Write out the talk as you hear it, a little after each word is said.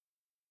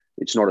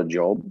It's not a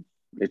job,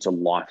 it's a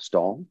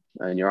lifestyle,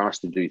 and you're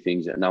asked to do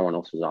things that no one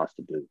else is asked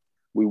to do.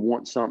 We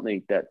want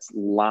something that's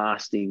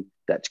lasting,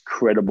 that's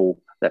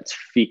credible, that's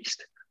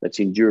fixed, that's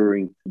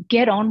enduring.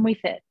 Get on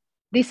with it.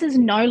 This is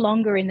no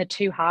longer in the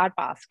too hard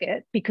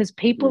basket because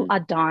people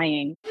are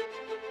dying.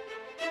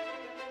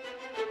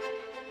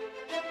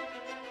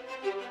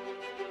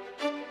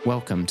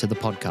 Welcome to the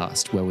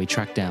podcast where we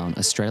track down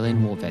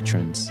Australian war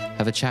veterans,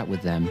 have a chat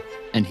with them,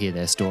 and hear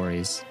their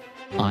stories.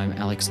 I'm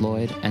Alex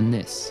Lloyd, and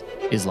this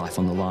is Life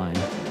on the Line.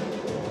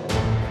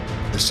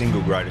 The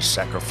single greatest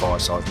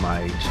sacrifice I've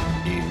made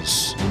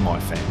is my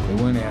family.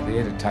 We weren't out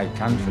there to take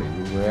country.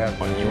 We were out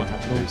there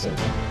to do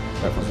something.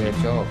 That was our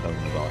job.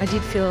 I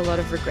did feel a lot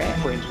of regret.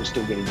 Friends were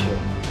still getting killed.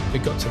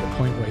 It got to the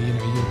point where, you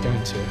were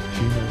going to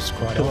funerals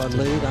quite often.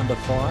 Do I lead under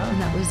fire?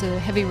 And that was a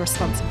heavy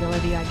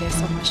responsibility, I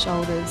guess, on my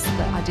shoulders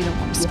that I didn't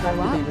want to screw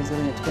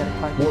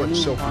up. War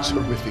itself is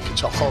horrific.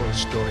 It's a horror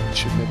story. It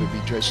should never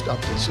be dressed up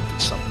as if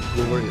it's something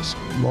glorious.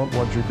 Not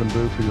what you can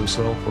do for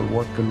yourself, but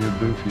what can you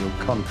do for your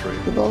country.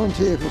 The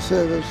volunteer for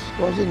service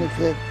was in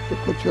effect to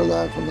put your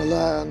life on the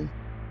line.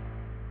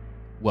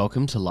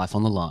 Welcome to Life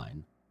on the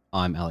Line.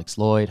 I'm Alex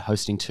Lloyd,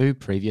 hosting two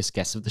previous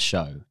guests of the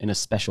show in a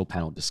special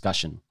panel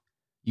discussion.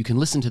 You can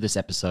listen to this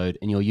episode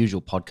in your usual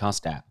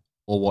podcast app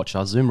or watch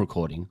our Zoom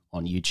recording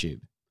on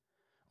YouTube.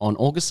 On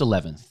August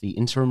 11th, the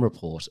interim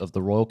report of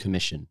the Royal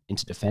Commission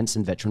into Defence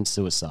and Veteran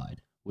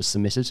Suicide was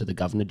submitted to the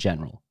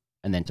Governor-General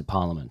and then to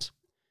Parliament.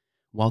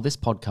 While this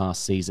podcast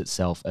sees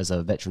itself as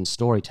a veteran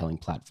storytelling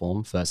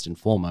platform first and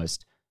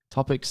foremost,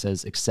 topics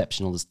as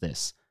exceptional as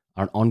this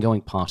are an ongoing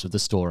part of the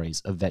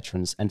stories of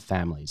veterans and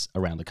families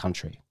around the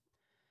country.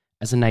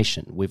 As a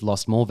nation, we've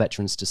lost more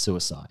veterans to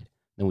suicide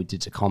than we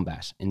did to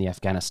combat in the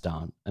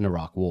Afghanistan and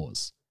Iraq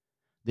wars.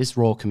 This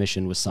Royal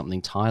Commission was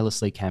something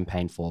tirelessly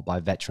campaigned for by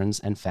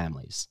veterans and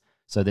families,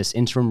 so this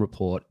interim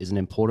report is an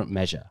important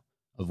measure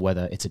of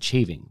whether it's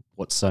achieving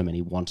what so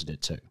many wanted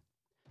it to.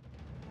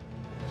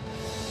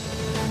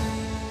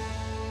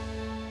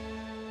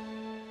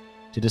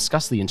 To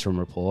discuss the interim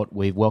report,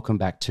 we've welcomed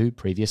back two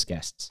previous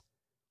guests.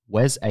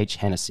 Wes H.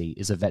 Hennessy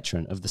is a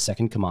veteran of the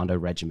 2nd Commando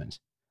Regiment,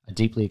 a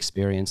deeply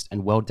experienced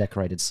and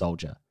well-decorated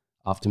soldier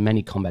after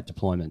many combat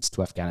deployments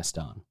to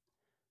Afghanistan.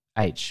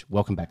 H,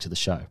 welcome back to the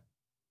show.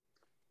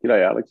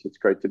 G'day, Alex. It's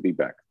great to be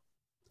back.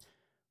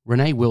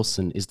 Renee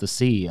Wilson is the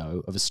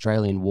CEO of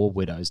Australian War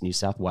Widows New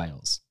South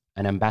Wales,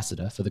 an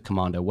ambassador for the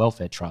Commando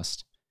Welfare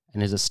Trust,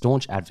 and is a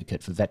staunch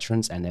advocate for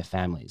veterans and their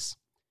families.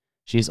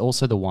 She is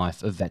also the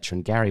wife of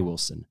veteran Gary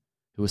Wilson,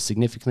 who was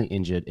significantly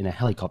injured in a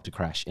helicopter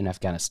crash in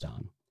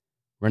Afghanistan.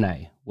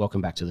 Renee,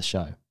 welcome back to the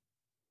show.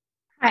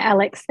 Hi,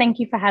 Alex. Thank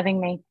you for having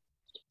me.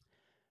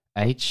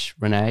 H,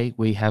 Renee,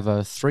 we have a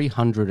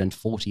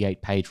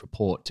 348-page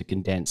report to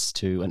condense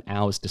to an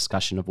hour's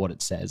discussion of what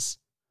it says,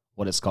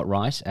 what it's got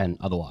right and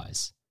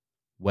otherwise.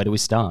 Where do we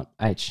start?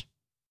 H.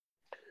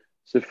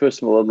 So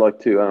first of all, I'd like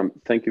to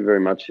thank you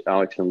very much,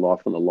 Alex and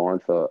Life on the Line,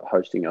 for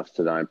hosting us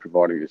today and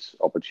providing this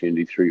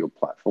opportunity through your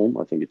platform.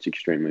 I think it's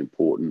extremely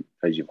important,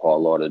 as you've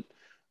highlighted,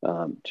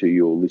 to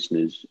your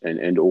listeners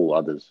and all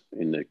others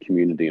in the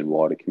community and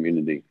wider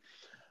community.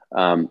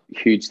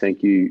 Huge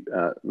thank you,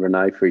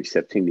 Renee, for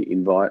accepting the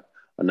invite.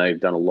 I know you've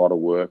done a lot of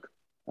work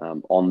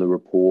on the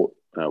report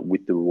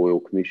with the Royal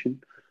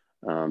Commission,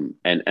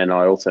 and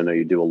I also know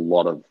you do a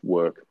lot of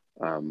work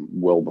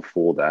well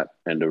before that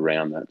and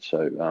around that.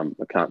 So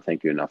I can't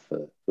thank you enough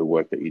for the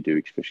work that you do,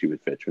 especially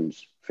with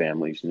veterans,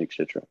 families, and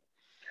etc.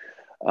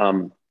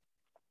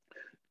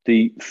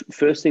 The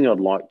first thing I'd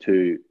like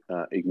to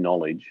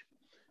acknowledge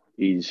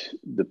is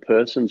the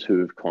persons who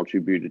have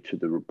contributed to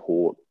the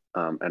report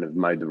and have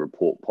made the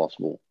report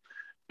possible.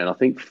 And I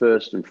think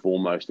first and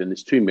foremost, and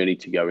there's too many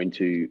to go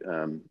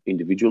into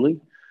individually,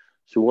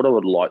 so what I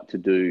would like to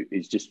do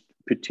is just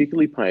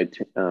particularly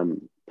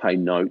pay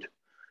note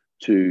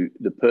to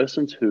the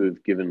persons who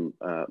have given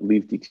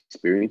lived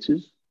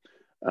experiences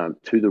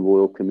to the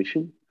Royal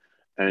Commission.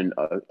 And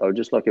I would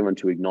just like everyone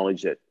to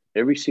acknowledge that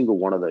every single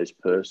one of those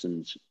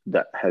persons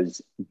that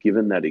has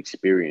given that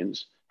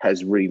experience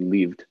has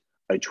relived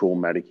a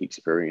traumatic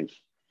experience.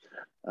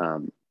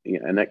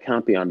 And that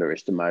can't be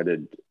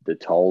underestimated, the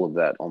toll of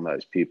that on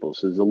those people.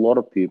 So there's a lot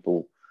of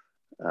people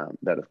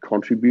that have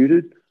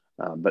contributed,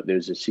 but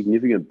there's a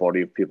significant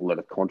body of people that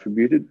have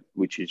contributed,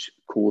 which has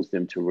caused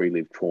them to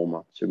relive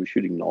trauma. So we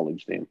should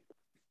acknowledge them.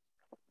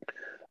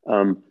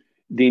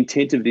 The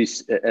intent of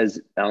this,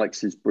 as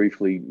Alex has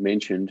briefly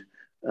mentioned,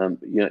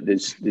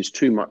 there's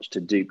too much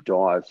to deep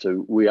dive.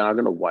 So we are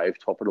going to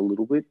wave top it a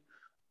little bit,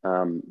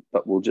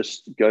 but we'll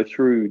just go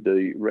through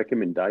the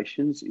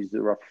recommendations. Is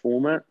the rough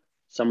format?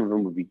 Some of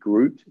them would be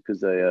grouped because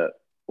they are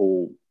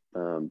all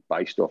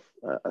based off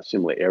a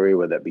similar area,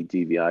 whether that be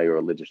DVA or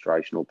a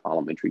legislation or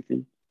parliamentary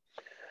thing.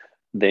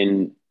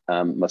 Then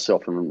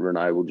myself and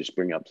Renee will just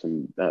bring up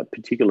some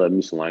particular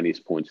miscellaneous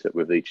points that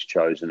we've each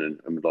chosen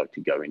and would like to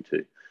go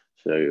into.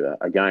 So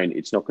again,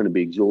 it's not going to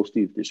be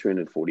exhaustive. There's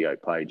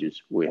 348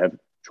 pages. We have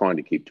trying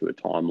to keep to a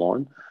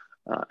timeline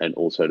and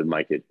also to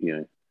make it,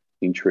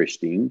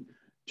 interesting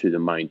to the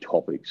main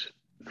topics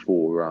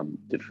for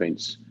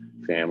defence,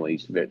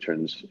 families,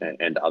 veterans,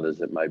 and others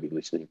that may be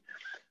listening.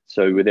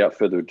 So without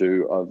further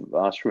ado,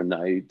 I've asked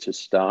Renee to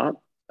start.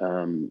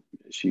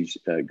 She's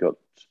got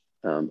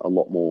a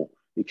lot more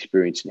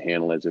experience in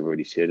handle, as I've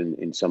already said,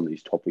 in some of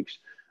these topics,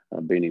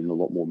 been in a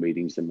lot more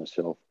meetings than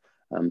myself.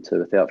 So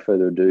without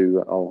further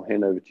ado, I'll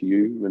hand over to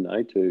you,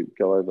 Renee, to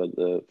go over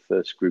the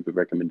first group of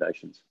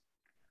recommendations.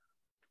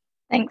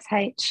 Thanks,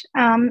 H.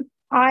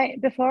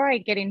 Before I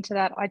get into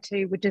that, I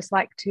too would just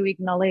like to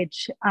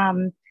acknowledge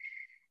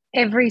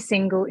every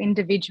single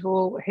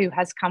individual who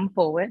has come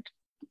forward,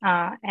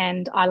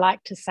 and I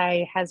like to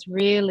say has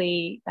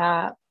really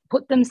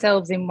put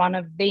themselves in one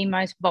of the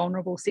most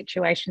vulnerable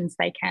situations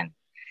they can,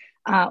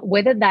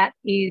 whether that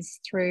is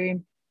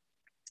through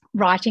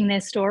writing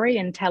their story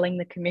and telling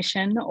the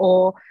Commission,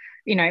 or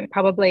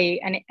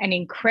probably an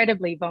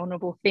incredibly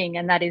vulnerable thing,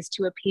 and that is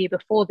to appear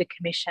before the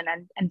Commission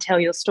and tell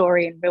your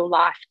story in real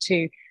life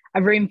to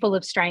a room full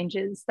of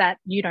strangers that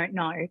you don't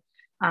know,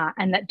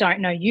 and that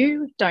don't know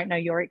you, don't know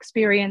your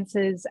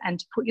experiences, and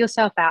to put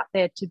yourself out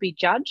there to be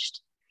judged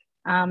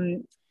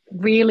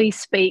really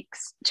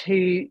speaks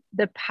to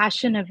the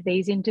passion of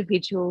these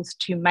individuals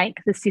to make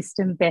the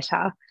system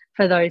better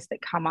for those that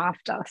come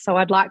after. So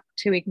I'd like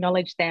to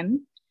acknowledge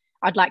them.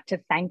 I'd like to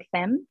thank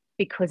them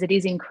because it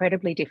is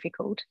incredibly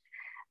difficult.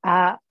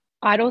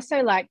 I'd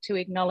also like to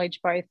acknowledge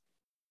both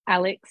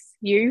Alex,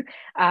 you,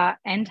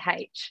 and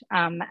H,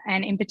 and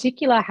in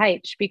particular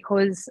H,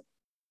 because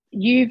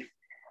you've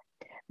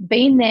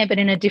been there but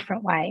in a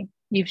different way.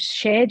 You've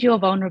shared your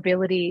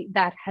vulnerability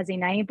that has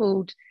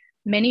enabled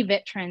many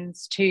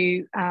veterans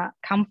to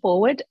come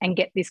forward and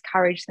get this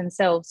courage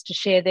themselves to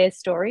share their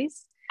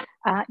stories.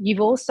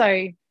 You've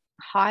also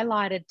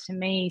highlighted to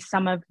me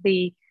some of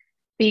the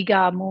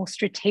bigger, more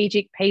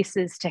strategic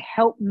pieces to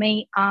help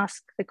me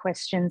ask the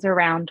questions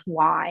around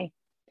why,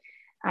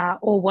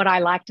 or what I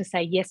like to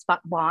say, yes, but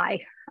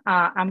why.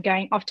 I'm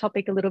going off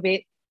topic a little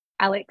bit,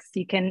 Alex.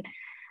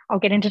 I'll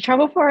get into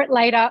trouble for it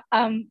later.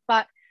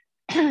 But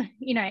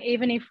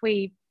even if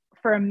we,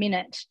 for a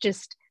minute,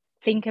 just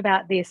think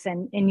about this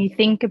and you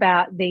think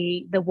about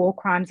the war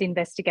crimes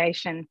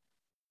investigation,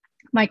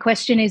 my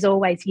question is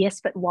always,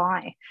 yes, but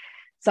why?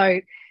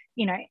 So,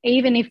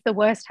 even if the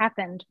worst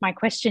happened, my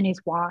question is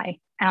why?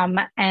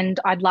 And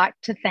I'd like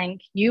to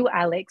thank you,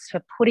 Alex,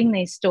 for putting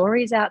these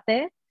stories out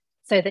there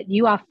so that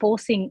you are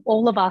forcing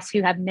all of us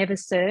who have never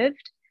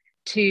served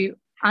to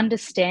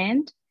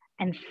understand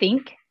and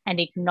think and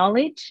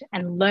acknowledge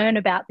and learn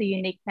about the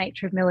unique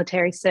nature of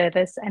military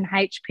service, and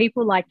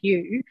people like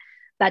you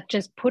that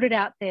just put it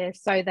out there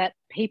so that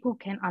people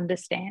can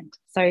understand.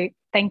 So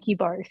thank you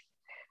both.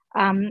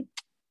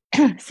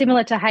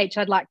 Similar to H,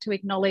 I'd like to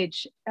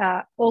acknowledge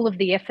all of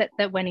the effort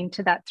that went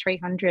into that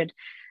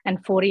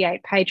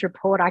 348-page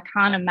report. I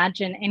can't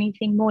imagine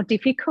anything more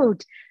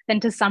difficult than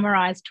to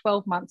summarise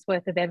 12 months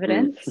worth of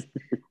evidence.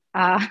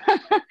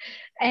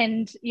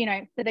 And,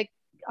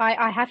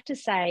 I have to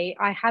say,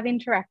 I have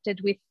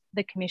interacted with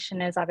the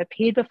commissioners. I've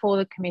appeared before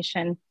the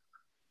Commission,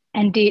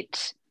 and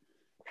it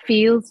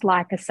feels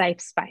like a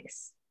safe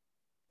space.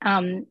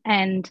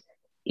 And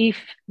if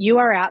you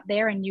are out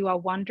there and you are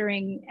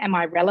wondering, am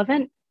I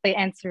relevant? The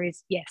answer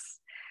is yes.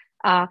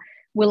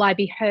 Will I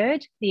be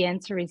heard? The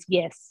answer is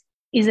yes.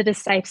 Is it a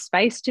safe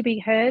space to be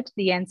heard?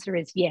 The answer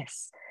is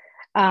yes.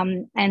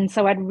 And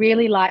so I'd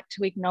really like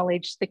to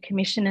acknowledge the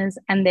commissioners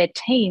and their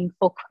team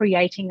for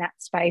creating that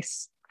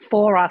space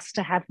for us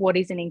to have what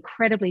is an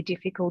incredibly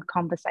difficult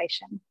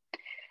conversation.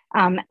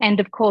 And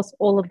of course,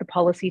 all of the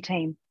policy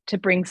team to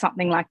bring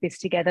something like this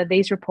together.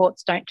 These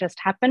reports don't just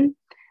happen.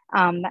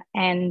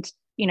 And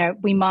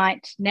we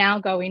might now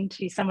go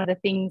into some of the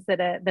things that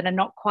are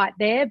not quite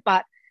there,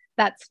 but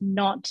that's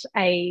not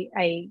a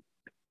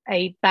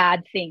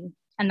bad thing,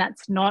 and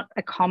that's not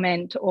a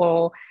comment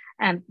or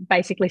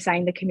basically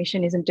saying the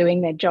Commission isn't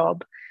doing their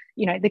job.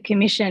 The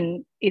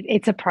Commission,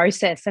 it's a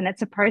process, and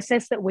it's a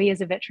process that we as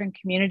a veteran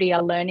community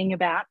are learning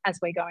about as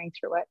we're going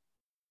through it.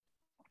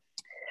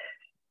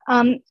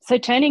 So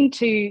turning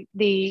to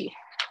the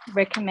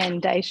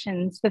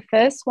recommendations, the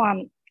first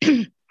one.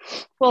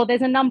 Well,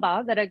 there's a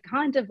number that are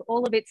kind of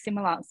all a bit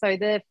similar. So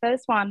the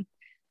first one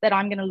that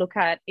I'm going to look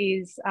at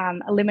is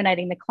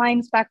eliminating the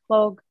claims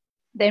backlog.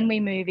 Then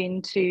we move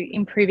into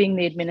improving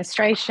the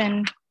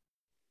administration.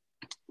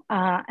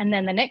 And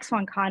then the next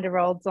one kind of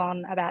rolls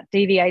on about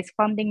DVA's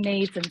funding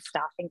needs and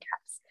staffing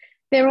caps.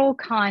 They're all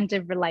kind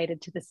of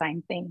related to the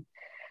same thing.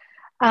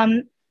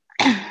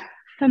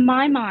 For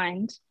my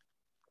mind,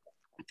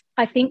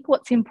 I think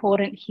what's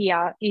important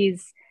here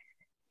is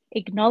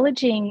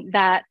acknowledging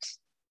that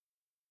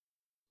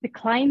the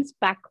claims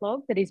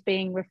backlog that is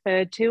being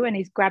referred to and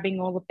is grabbing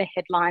all of the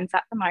headlines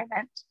at the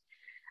moment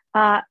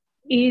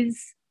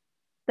is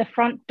the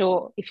front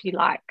door, if you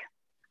like.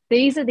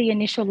 These are the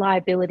initial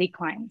liability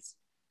claims.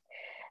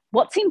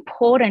 What's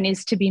important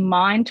is to be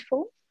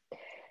mindful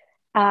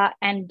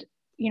and,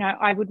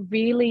 I would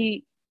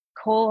really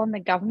call on the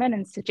government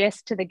and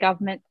suggest to the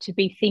government to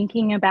be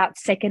thinking about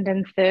second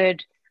and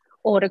third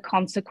order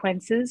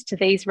consequences to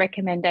these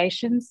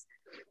recommendations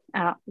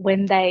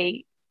when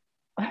they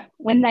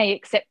when they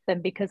accept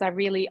them, because I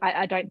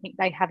don't think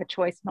they have a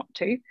choice not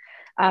to,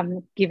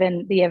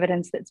 given the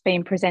evidence that's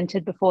been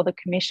presented before the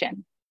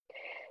Commission.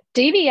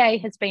 DVA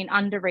has been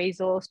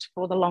under-resourced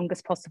for the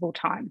longest possible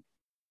time.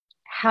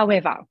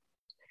 However,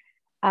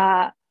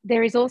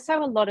 there is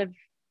also a lot of,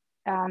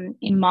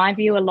 in my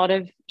view, a lot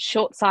of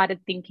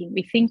short-sighted thinking.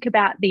 We think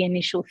about the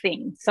initial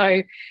thing.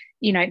 So,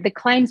 the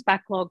claims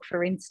backlog,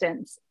 for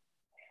instance,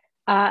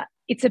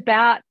 it's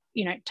about,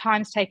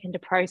 times taken to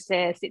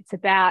process. It's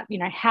about,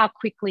 how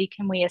quickly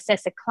can we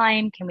assess a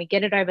claim? Can we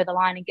get it over the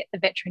line and get the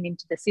veteran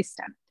into the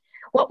system?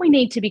 What we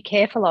need to be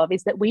careful of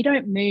is that we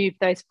don't move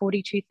those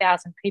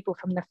 42,000 people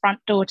from the front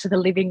door to the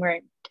living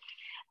room,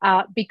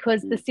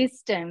 because the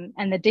system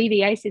and the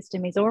DVA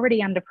system is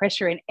already under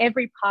pressure in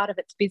every part of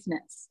its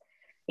business,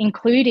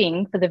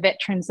 including for the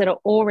veterans that are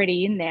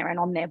already in there and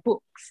on their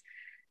books.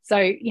 So,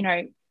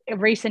 a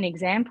recent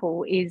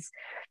example is,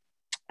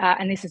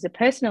 and this is a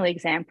personal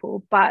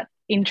example, but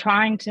in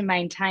trying to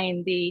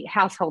maintain the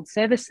household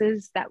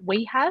services that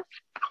we have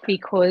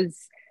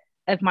because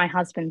of my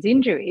husband's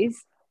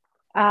injuries,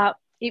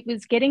 it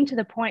was getting to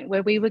the point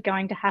where we were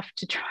going to have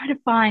to try to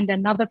find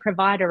another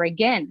provider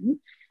again,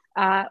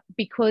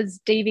 because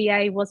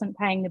DVA wasn't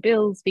paying the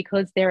bills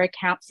because their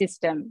account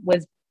system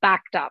was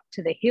backed up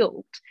to the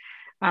hilt,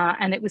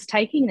 and it was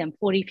taking them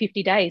 40,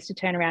 50 days to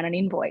turn around an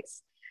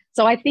invoice.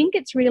 So I think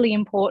it's really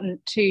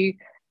important to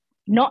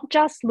not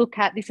just look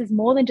at, this is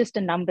more than just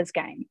a numbers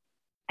game.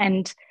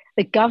 And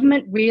the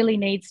government really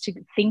needs to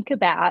think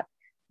about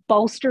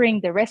bolstering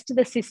the rest of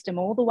the system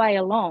all the way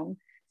along,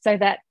 so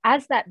that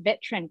as that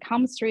veteran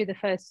comes through the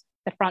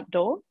front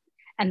door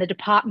and the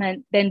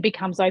department then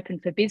becomes open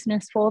for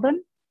business for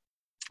them,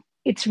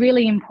 it's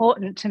really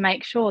important to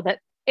make sure that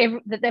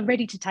they're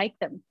ready to take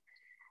them.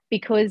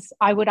 Because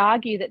I would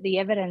argue that the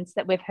evidence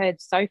that we've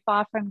heard so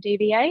far from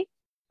DVA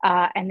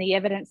and the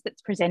evidence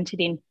that's presented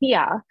in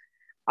here,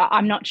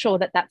 I'm not sure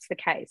that that's the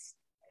case.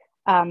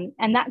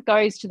 And that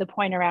goes to the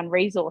point around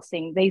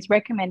resourcing. These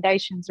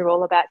recommendations are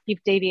all about give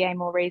DVA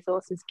more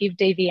resources, give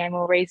DVA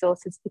more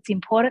resources. It's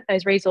important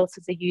those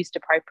resources are used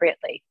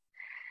appropriately.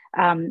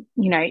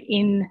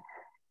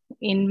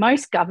 In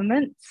most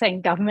governments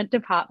and government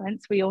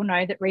departments, we all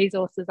know that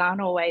resources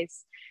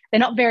they're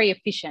not very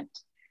efficient.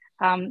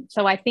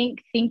 So I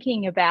think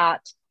thinking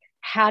about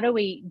how do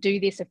we do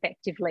this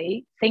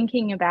effectively,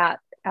 thinking about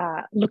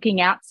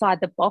looking outside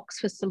the box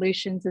for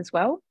solutions as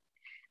well,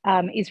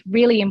 is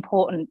really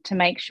important to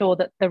make sure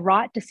that the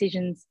right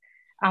decisions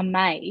are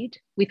made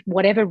with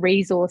whatever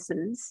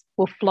resources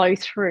will flow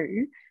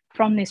through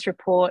from this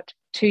report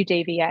to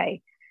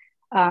DVA.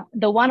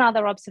 The one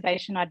other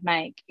observation I'd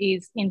make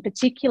is, in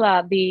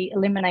particular, the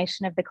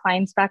elimination of the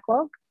claims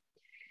backlog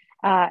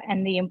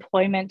and the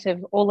employment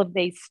of all of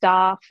these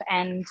staff,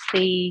 and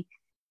the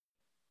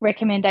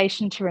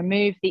recommendation to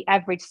remove the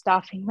average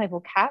staffing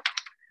level cap.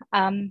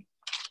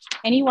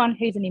 Anyone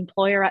who's an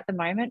employer at the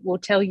moment will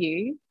tell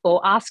you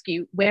or ask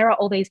you, where are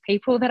all these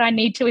people that I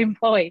need to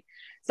employ?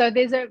 So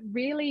there's a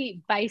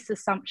really base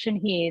assumption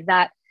here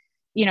that,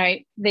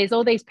 there's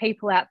all these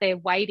people out there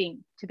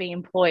waiting to be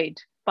employed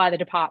by the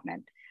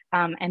department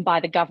and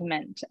by the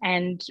government.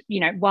 And,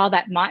 while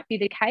that might be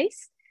the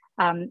case,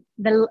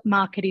 the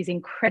market is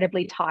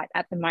incredibly tight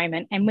at the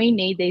moment, and we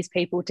need these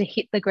people to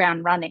hit the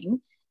ground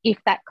running if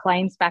that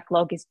claims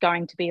backlog is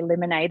going to be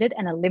eliminated,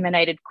 and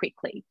eliminated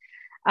quickly.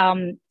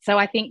 So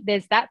I think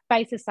there's that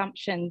base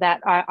assumption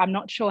that I'm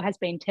not sure has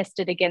been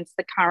tested against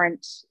the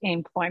current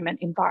employment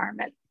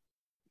environment.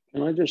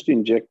 Can I just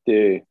inject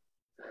there,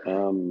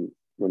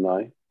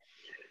 Renee?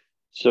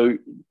 So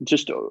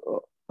just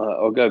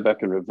I'll go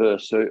back in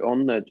reverse. So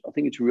on that, I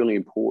think it's really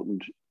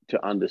important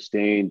to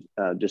understand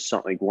just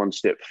something one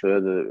step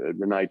further.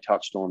 Renee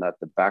touched on at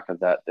the back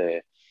of that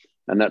there,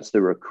 and that's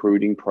the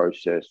recruiting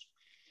process.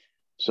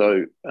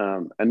 So,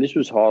 and this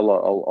was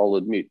highlighted, I'll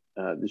admit,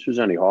 this was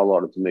only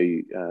highlighted to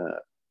me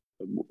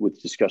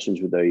with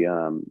discussions with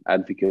a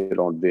advocate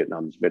on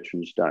Vietnam's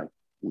Veterans Day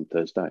on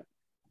Thursday.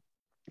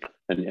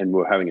 And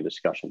we're having a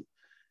discussion.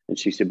 And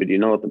she said, but you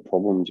know what the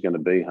problem is going to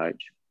be,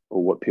 H,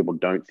 or what people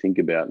don't think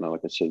about, and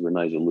like I said,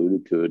 Renee's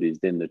alluded to it, is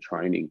then the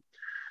training.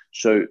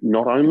 So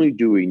not only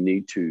do we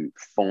need to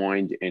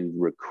find and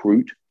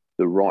recruit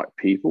the right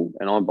people,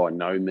 and I'm by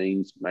no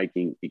means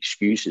making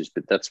excuses,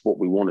 but that's what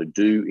we want to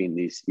do in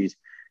this, is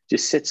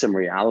just set some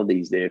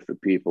realities there for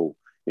people.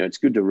 It's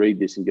good to read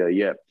this and go,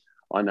 yeah,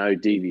 I know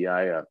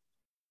DVA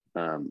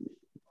I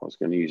was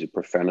going to use a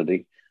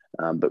profanity,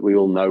 but we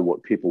all know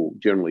what people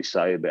generally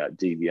say about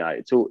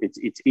DVA.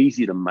 It's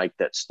easy to make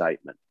that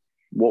statement.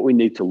 What we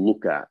need to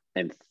look at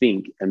and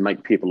think and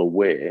make people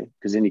aware,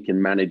 because then you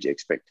can manage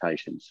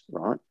expectations,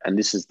 right? And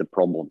this is the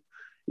problem,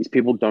 is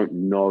people don't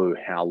know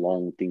how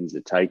long things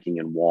are taking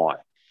and why.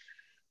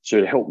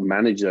 So to help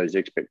manage those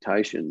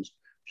expectations,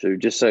 so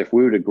just say if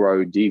we were to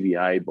grow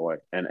DVA by,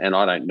 and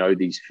I don't know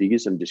these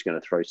figures, I'm just going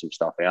to throw some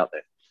stuff out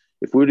there.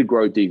 If we were to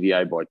grow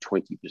DVA by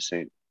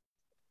 20%,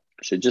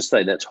 so just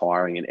say that's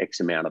hiring an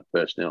X amount of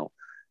personnel,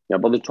 Now,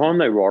 by the time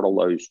they write all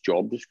those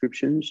job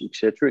descriptions,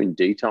 etc., in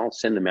detail,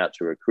 send them out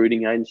to a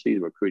recruiting agency.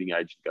 The recruiting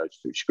agent goes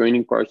through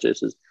screening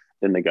processes.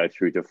 Then they go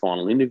through to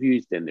final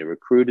interviews. Then they're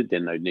recruited.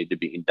 Then they need to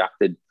be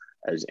inducted,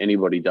 as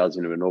anybody does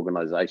into an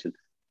organisation.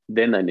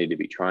 Then they need to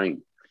be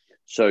trained.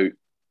 So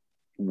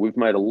we've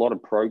made a lot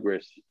of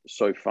progress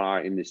so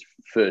far in this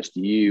first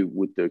year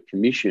with the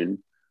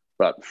commission.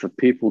 But for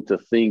people to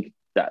think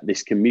that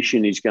this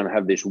commission is going to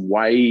have this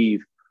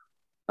wave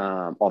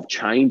of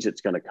change that's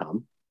going to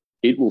come,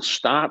 it will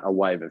start a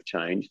wave of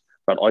change,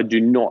 but I do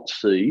not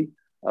see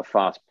a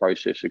fast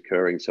process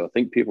occurring. So I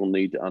think people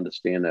need to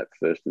understand that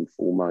first and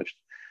foremost.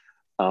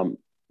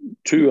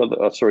 Three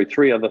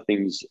other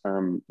things,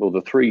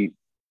 the three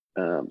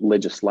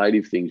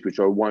legislative things, which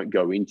I won't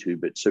go into,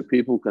 but so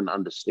people can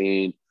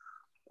understand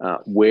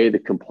where the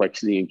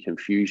complexity and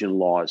confusion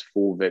lies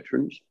for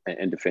veterans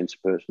and defence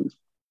persons.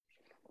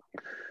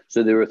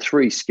 So there are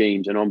three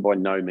schemes, and I'm by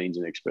no means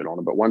an expert on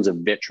it, but one's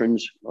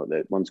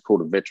one's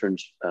called a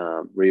veterans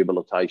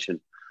rehabilitation,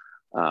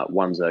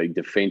 one's a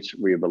defence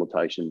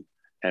rehabilitation,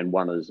 and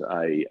one is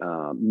a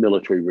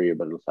military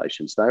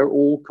rehabilitation. So they're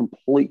all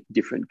complete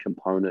different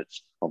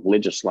components of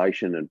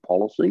legislation and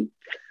policy.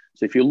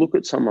 So if you look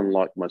at someone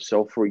like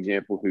myself, for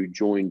example, who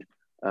joined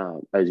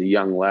as a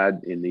young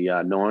lad in the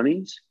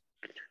 90s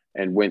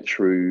and went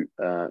through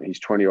his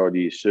 20-odd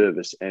year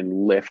service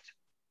and left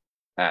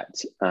at,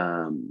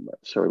 when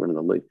did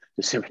I leave?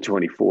 December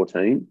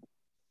 2014.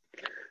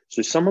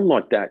 So someone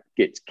like that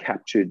gets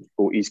captured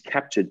or is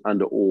captured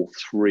under all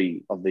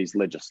three of these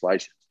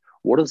legislations.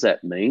 What does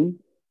that mean?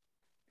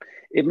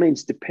 It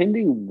means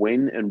depending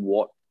when and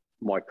what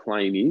my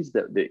claim is,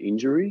 that the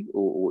injury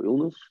or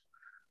illness,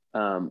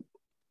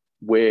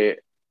 where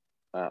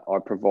I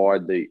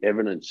provide the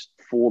evidence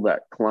for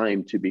that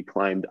claim to be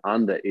claimed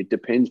under, it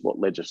depends what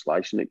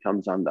legislation it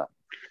comes under.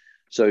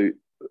 So,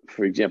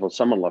 for example,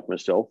 someone like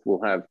myself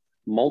will have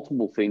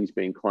multiple things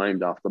being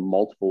claimed after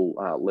multiple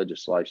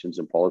legislations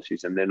and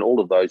policies, and then all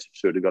of those have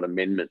sort of got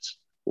amendments,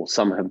 or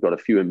some have got a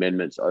few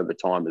amendments over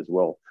time as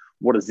well.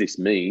 What does this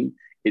mean?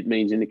 It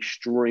means an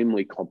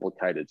extremely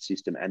complicated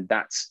system, and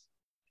that's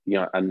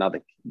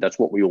that's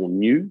what we all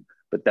knew,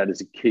 but that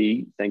is a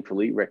key,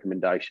 thankfully,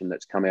 recommendation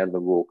that's come out of the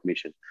Royal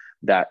Commission,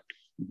 that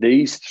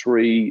these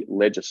three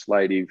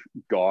legislative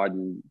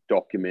guidance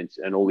documents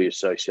and all the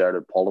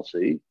associated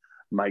policy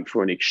make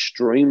for an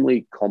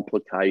extremely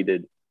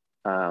complicated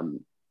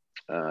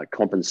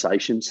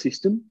compensation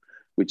system,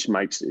 which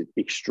makes it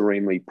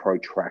extremely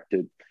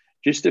protracted.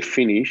 Just to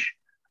finish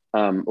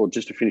on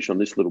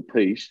this little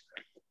piece,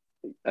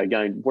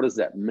 again, what does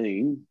that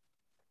mean?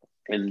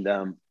 And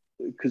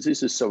because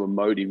this is so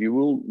emotive, you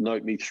will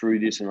note me through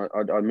this, and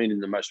I mean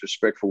in the most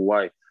respectful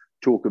way,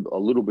 talk a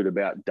little bit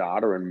about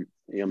data, and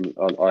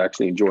I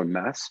actually enjoy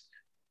maths.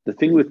 The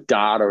thing with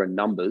data and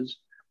numbers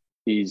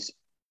is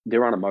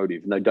they're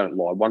unemotive and they don't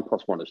lie. 1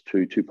 + 1 is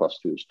 2, 2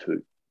 + 2 is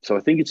 2. So I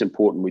think it's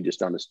important we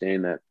just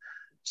understand that.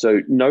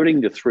 So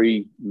noting the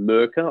three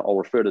MERCA, I'll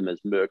refer to them as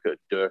MERCA,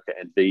 DIRCA,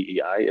 and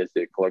VEA as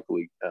they're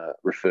colloquially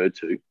referred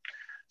to.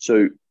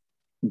 So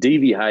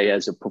DVA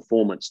has a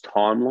performance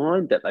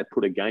timeline that they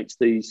put against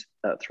these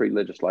three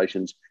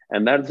legislations,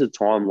 and that is a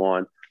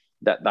timeline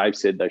that they've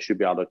said they should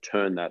be able to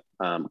turn that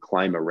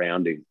claim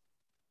around in.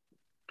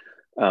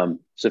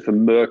 So for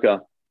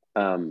MERCA,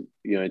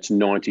 it's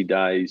 90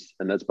 days,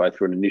 and that's both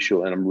for an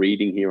initial, and I'm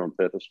reading here on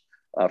purpose,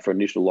 for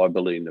initial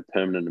liability and the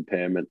permanent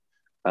impairment.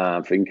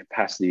 For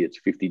incapacity, it's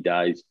 50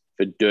 days.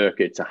 For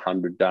DIRCA, it's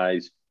 100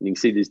 days. And you can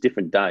see there's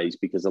different days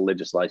because the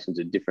legislations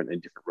are different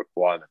and different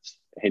requirements,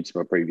 hence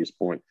my previous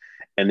point.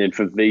 And then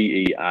for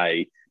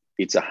VEA,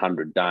 it's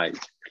 100 days.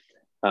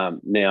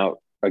 Now,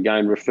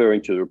 again,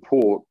 referring to the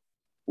report,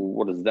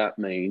 what does that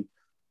mean?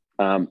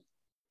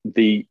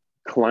 The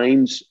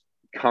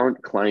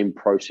current claim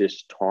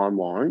process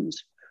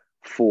timelines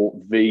for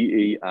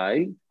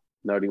VEA,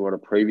 noting what I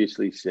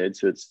previously said,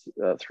 so it's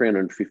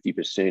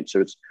 350%.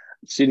 So it's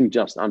sitting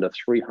just under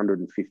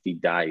 350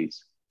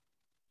 days.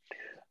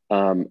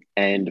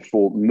 And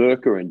for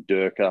MERCA and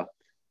DIRCA,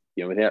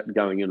 without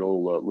going into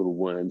all the little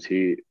worms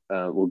here,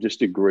 we'll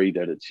just agree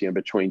that it's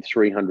between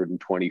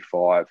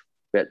 325,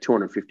 about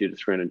 250 to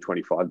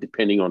 325,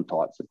 depending on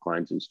types of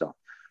claims and stuff.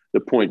 The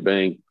point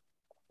being,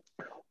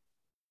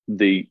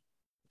 the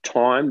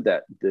time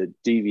that the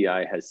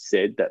DVA has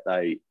said that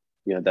they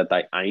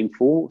aim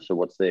for, so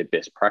what's their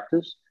best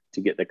practice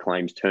to get the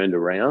claims turned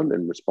around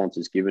and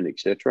responses given,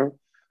 etc.,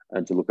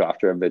 and to look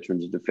after our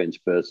veterans and defence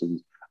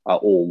persons, are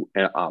all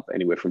up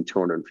anywhere from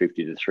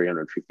 250 to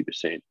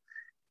 350%.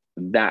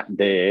 That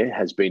there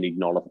has been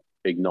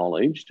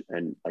acknowledged,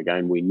 and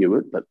again, we knew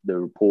it, but the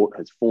report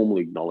has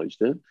formally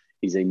acknowledged it,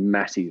 is a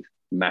massive,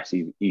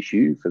 massive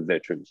issue for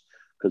veterans,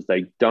 because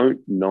they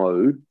don't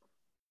know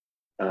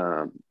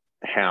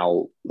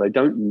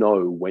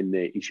when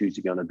their issues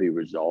are going to be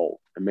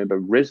resolved. Remember,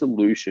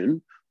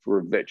 resolution for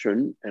a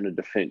veteran and a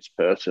defence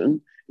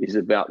person is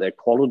about their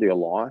quality of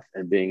life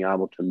and being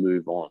able to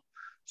move on.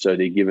 So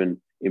they're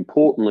given,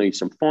 importantly,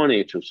 some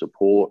financial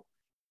support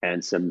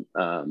and some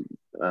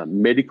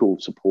medical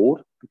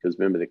support, because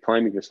remember, they're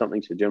claiming for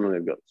something, so generally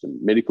they've got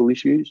some medical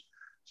issues,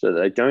 so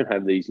they don't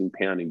have these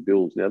impounding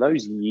bills. Now,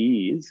 those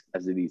years,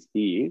 as it is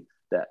here,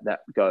 that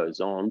goes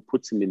on,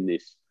 puts them in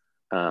this,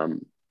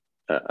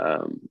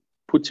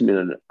 puts them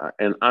in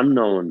an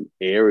unknown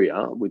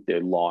area with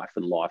their life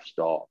and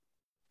lifestyle.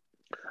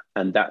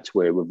 And that's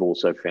where we've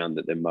also found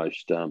that they're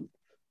most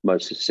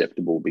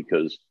susceptible,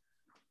 because,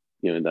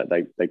 you know, that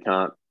they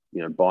can't,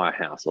 you know, buy a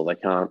house, or they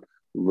can't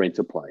rent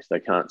a place, they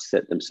can't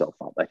set themselves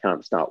up, they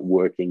can't start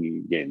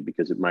working again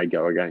because it may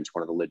go against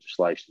one of the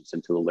legislations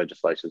until the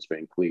legislation's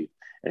been cleared,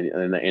 and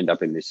then they end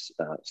up in this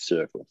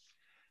circle.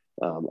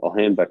 I'll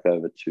hand back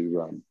over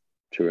to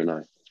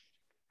Renee.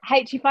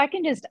 H, if I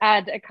can just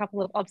add a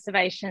couple of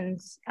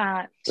observations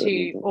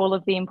to all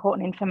of the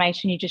important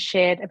information you just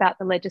shared about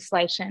the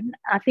legislation.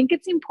 I think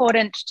it's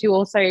important to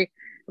also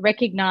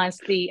recognise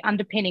the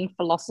underpinning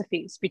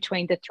philosophies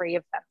between the three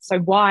of them. So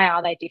why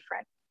are they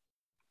different?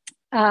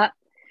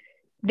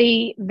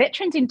 The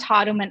Veterans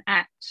Entitlement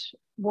Act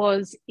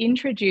was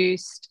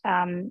introduced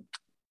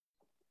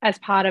as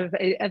part of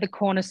the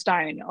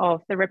cornerstone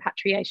of the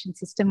repatriation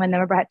system when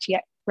the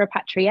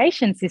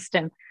repatriation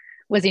system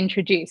was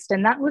introduced.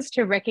 And that was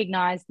to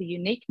recognise the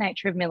unique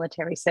nature of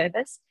military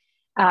service,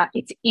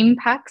 its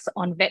impacts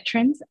on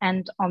veterans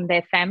and on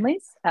their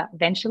families,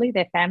 eventually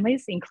their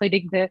families,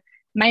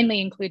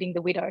 mainly including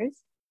the widows.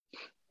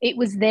 It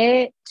was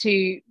there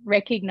to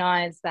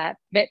recognise that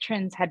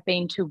veterans had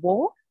been to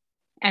war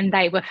and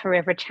they were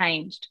forever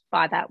changed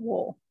by that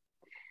war.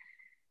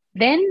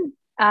 Then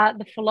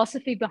the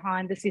philosophy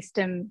behind the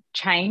system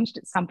changed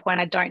at some point.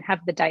 I don't have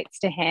the dates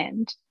to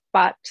hand,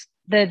 but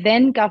the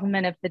then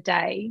government of the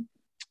day,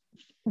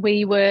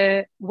 we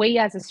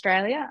as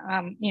Australia,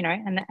 you know,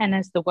 and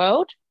as the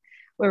world,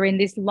 we're in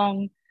this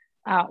long,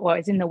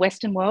 as in the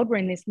Western world, we're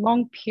in this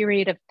long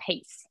period of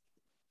peace.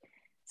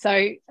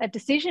 So a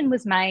decision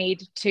was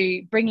made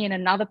to bring in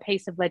another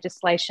piece of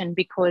legislation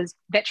because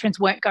veterans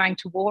weren't going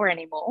to war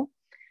anymore.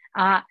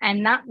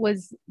 And that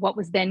was what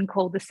was then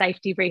called the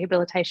Safety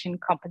Rehabilitation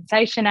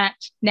Compensation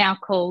Act, now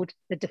called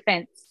the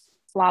Defence,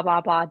 blah,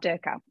 blah, blah,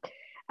 DERCA.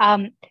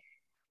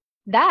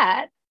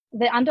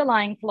 The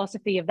underlying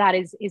philosophy of that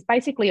is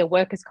basically a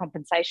workers'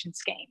 compensation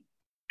scheme.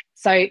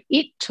 So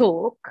it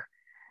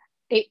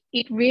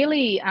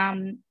really,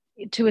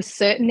 to a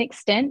certain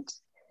extent,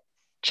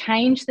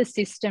 changed the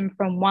system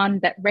from one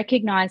that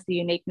recognised the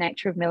unique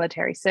nature of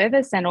military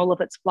service and all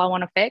of its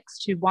flow-on effects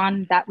to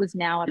one that was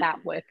now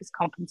about workers'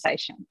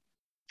 compensation.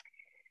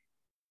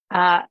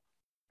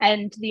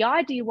 And the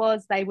idea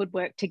was they would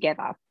work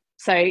together.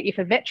 So if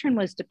a veteran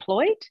was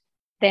deployed,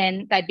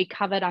 then they'd be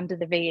covered under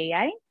the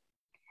VEA.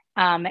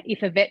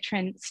 If a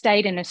veteran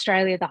stayed in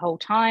Australia the whole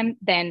time,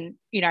 then,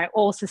 you know,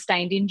 all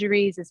sustained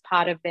injuries as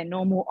part of their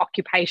normal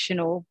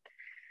occupational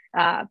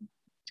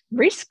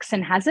risks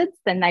and hazards,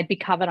 then they'd be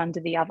covered under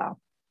the other.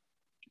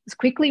 It was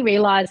quickly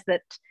realised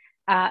that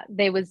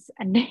there was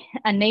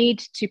a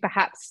need to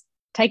perhaps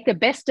take the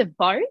best of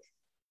both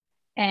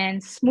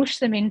and smush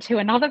them into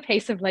another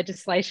piece of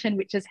legislation,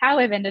 which is how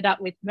I've ended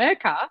up with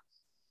MERCA.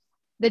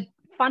 The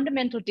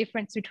fundamental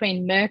difference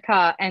between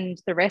MERCA and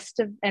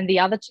the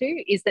other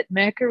two is that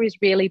MERCA is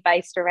really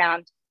based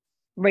around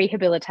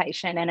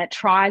rehabilitation, and it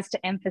tries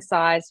to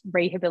emphasise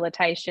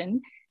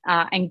rehabilitation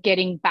and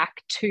getting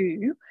back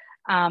to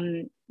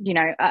you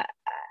know,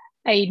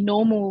 a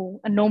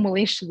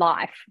normal-ish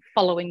life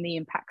following the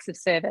impacts of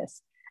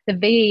service. The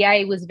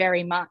VEA was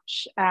very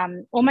much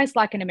almost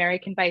like an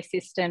American-based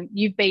system.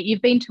 You've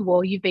been to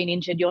war, you've been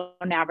injured, you're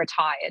now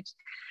retired.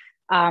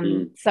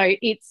 So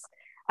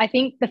I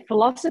think the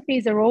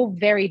philosophies are all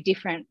very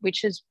different,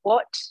 which is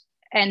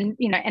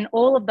and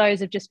all of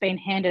those have just been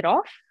handed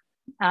off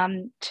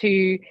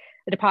to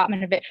the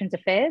Department of Veterans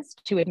Affairs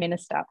to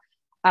administer.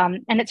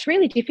 And it's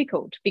really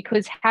difficult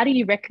because how do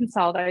you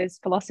reconcile those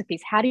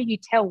philosophies? How do you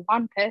tell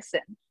one person,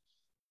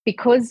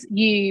 because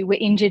you were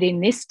injured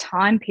in this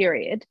time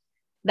period,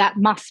 that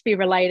must be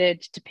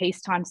related to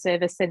peacetime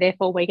service, so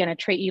therefore we're going to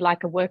treat you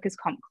like a workers'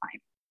 comp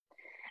claim?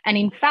 And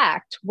in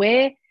fact,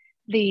 where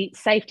the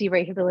Safety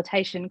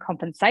Rehabilitation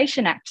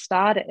Compensation Act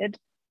started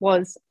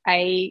was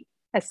a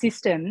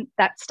system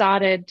that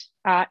started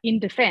in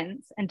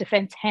Defence, and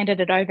Defence handed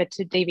it over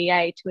to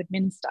DVA to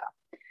administer.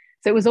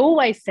 So it was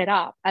always set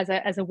up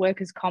as a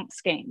workers' comp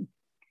scheme.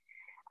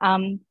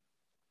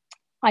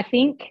 I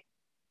think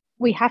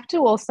we have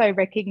to also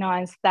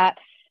recognise that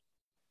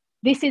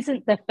this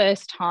isn't the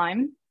first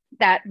time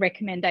that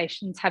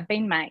recommendations have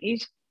been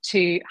made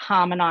to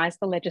harmonise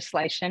the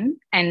legislation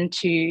and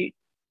to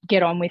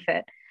get on with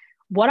it.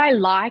 What I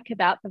like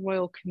about the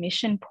Royal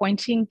Commission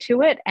pointing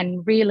to it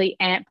and really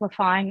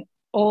amplifying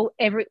all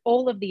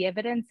of the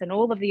evidence and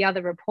all of the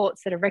other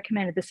reports that have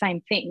recommended the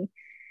same thing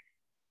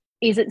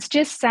is it's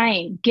just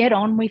saying, get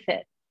on with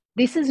it.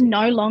 This is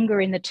no longer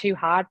in the too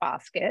hard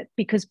basket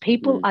because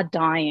people are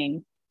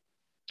dying.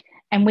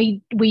 And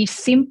we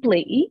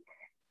simply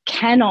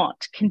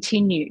cannot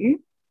continue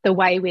the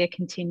way we're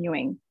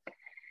continuing.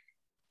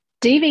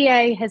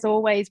 DVA has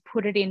always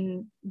put it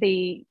in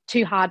the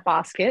too hard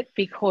basket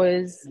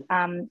because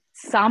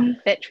some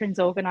veterans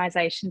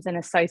organisations and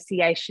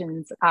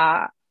associations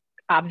are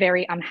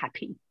very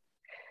unhappy.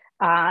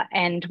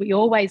 And we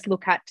always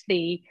look at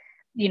the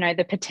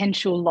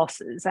potential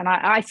losses. And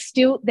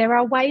there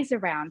are ways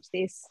around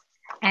this,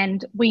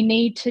 and we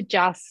need to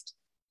just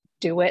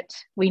do it.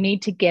 We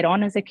need to get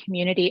on as a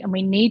community, and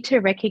we need to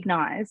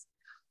recognise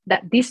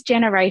that this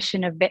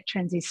generation of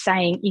veterans is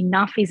saying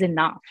enough is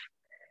enough.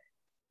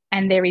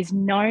 And there is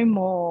no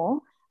more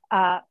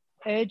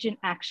urgent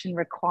action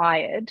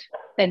required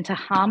than to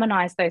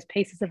harmonise those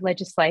pieces of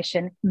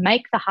legislation,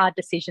 make the hard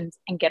decisions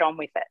and get on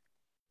with it.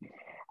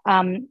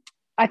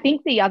 I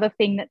think the other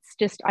thing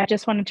I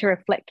just wanted to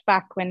reflect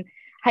back when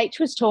H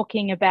was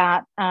talking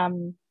about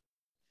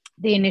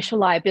the initial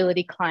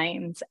liability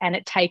claims and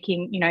it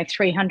taking,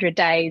 300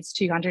 days,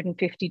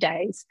 250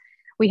 days.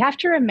 We have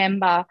to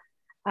remember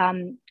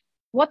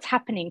what's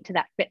happening to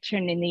that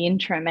veteran in the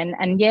interim.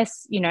 And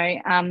yes,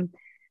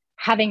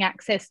 having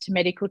access to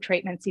medical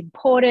treatment is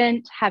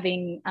important.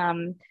 Having,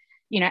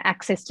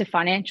 access to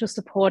financial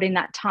support in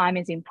that time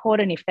is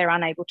important if they're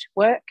unable to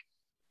work.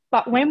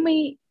 But when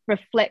we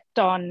reflect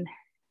on,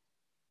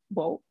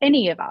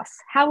 any of us,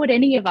 how would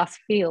any of us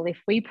feel if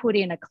we put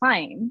in a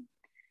claim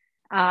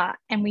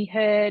and we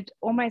heard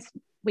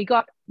we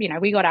got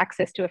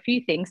access to a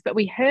few things, but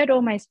we heard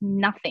almost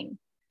nothing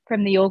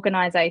from the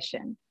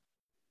organisation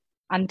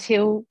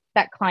until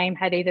that claim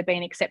had either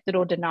been accepted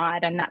or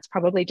denied, and that's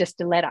probably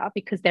just a letter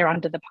because they're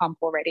under the pump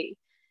already.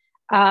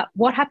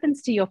 What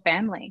happens to your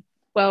family?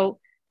 Well,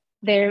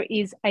 there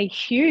is a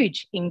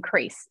huge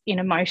increase in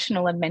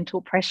emotional and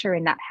mental pressure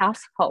in that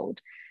household.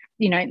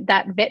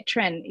 That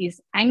veteran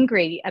is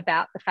angry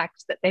about the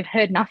fact that they've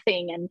heard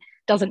nothing and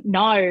doesn't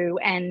know,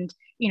 and,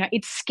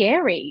 it's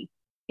scary.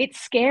 It's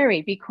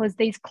scary because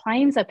these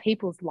claims are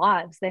people's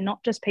lives. They're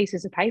not just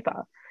pieces of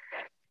paper.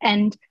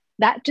 And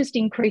that just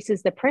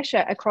increases the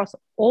pressure across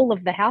all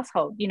of the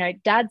household.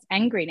 Dad's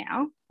angry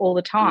now all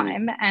the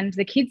time and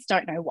the kids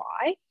don't know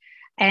why.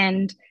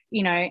 And,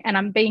 and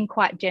I'm being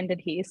quite gendered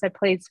here, so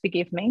please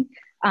forgive me.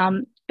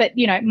 But,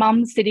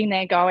 mum's sitting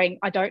there going,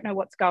 I don't know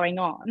what's going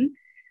on.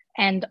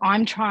 And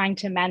I'm trying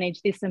to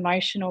manage this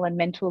emotional and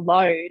mental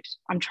load.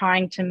 I'm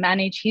trying to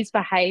manage his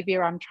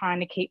behaviour. I'm trying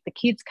to keep the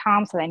kids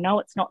calm so they know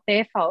it's not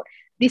their fault.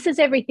 This is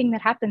everything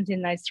that happens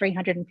in those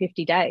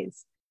 350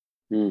 days.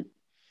 And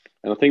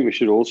I think we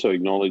should also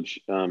acknowledge,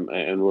 and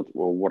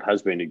what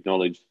has been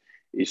acknowledged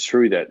is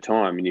through that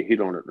time, and you hit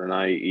on it,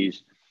 Renee,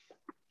 is,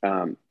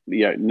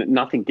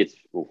 nothing gets,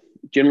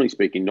 generally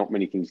speaking, not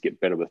many things get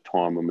better with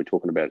time when we're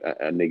talking about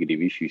a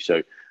negative issue.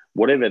 So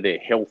whatever their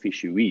health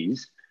issue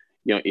is,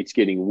 it's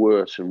getting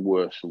worse and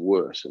worse and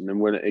worse. And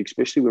then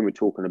especially when we're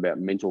talking about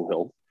mental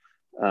health,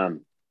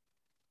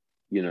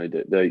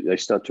 they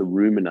start to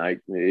ruminate.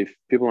 If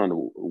people aren't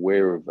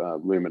aware of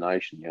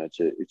rumination,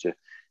 it's a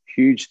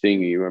huge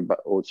thing.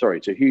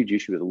 It's a huge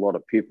issue with a lot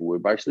of people where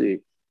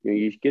basically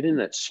you get in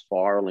that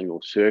spiraling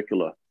or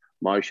circular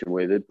motion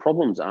where the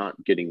problems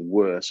aren't getting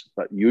worse,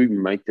 but you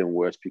make them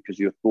worse because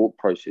your thought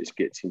process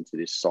gets into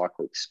this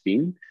cyclic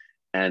spin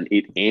and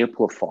it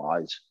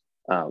amplifies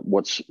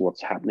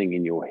what's happening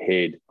in your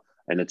head.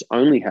 And it's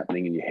only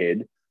happening in your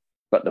head.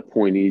 But the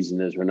point is, and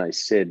as Renee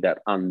said, that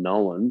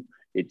unknown,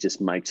 it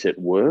just makes it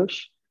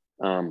worse.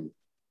 And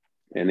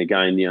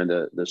again,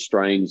 the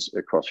strains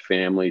across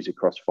families,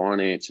 across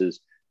finances,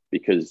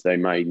 because they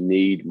may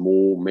need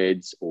more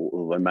meds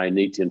or they may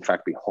need to, in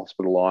fact, be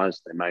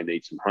hospitalised. They may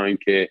need some home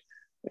care.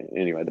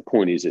 Anyway, the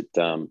point is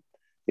that,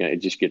 it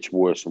just gets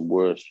worse and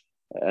worse.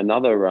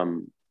 Another,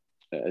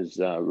 as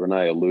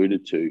Renee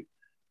alluded to,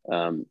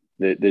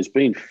 there's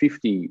been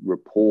 50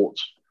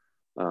 reports,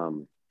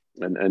 and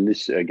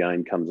this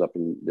again comes up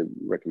in the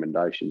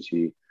recommendations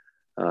here.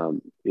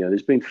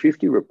 There's been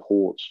 50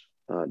 reports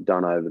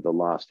done over the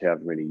last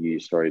however many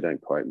years. Sorry,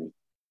 don't quote me.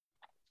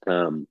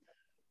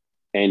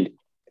 And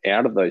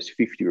out of those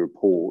 50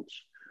 reports,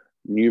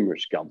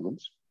 numerous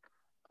governments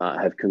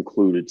have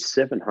concluded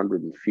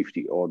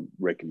 750 odd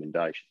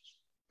recommendations.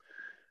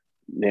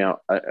 Now,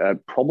 a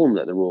problem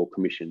that the Royal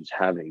Commission's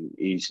having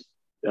is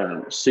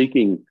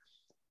seeking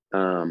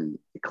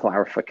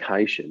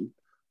clarification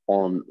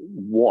on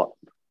what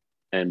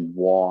and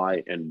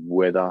why and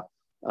whether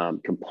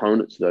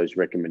components of those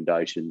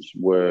recommendations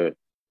were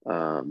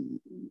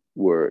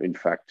in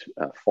fact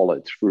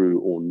followed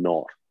through or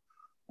not.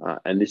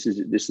 And this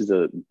is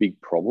a big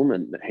problem,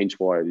 and hence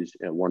why it is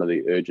one of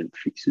the urgent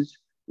fixes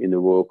in the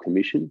Royal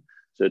Commission.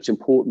 So it's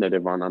important that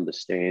everyone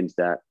understands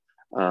that.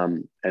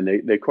 And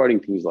they're quoting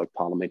things like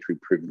parliamentary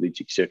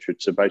privilege, etc.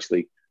 So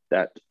basically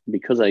that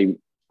because an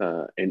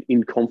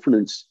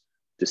in-confidence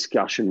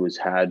discussion was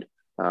had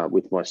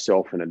with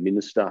myself and a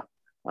minister,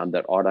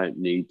 that I don't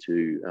need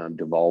to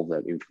devolve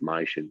that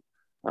information.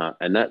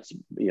 And that's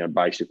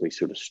basically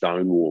sort of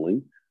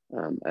stonewalling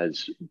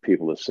as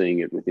people are seeing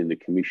it within the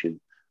Commission.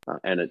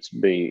 And it's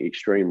being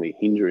extremely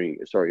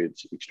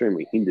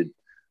hindered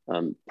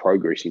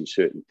progress in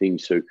certain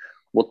things. So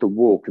what the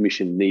Royal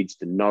Commission needs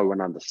to know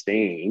and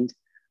understand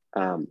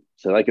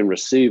So they can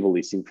receive all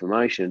this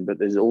information, but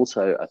there's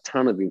also a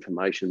ton of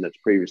information that's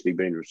previously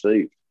been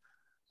received.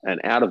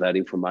 And out of that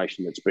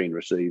information that's been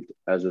received,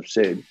 as I've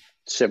said,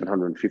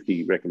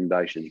 750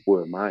 recommendations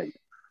were made.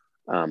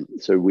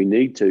 So we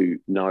need to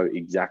know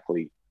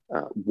exactly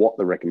what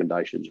the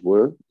recommendations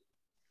were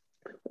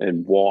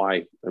and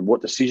why, and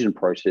what decision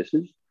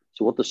processes.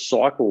 So what the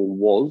cycle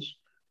was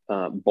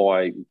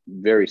by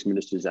various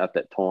ministers at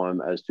that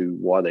time as to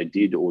why they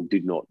did or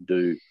did not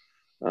do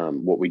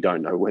what we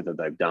don't know whether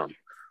they've done.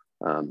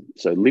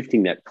 So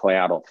lifting that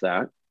cloud off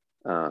that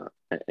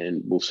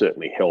and will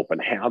certainly help.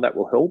 And how that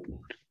will help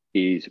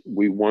is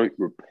we won't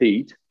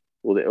repeat,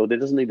 or there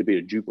doesn't need to be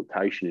a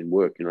duplication in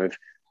work. You know,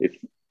 if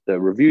the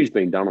review's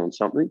been done on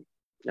something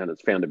and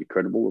it's found to be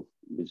credible,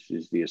 which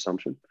is the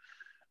assumption,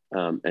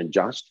 and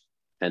just,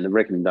 and the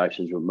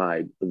recommendations were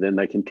made, then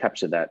they can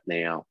capture that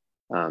now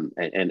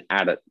and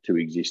add it to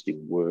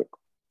existing work.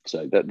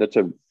 So that's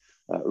a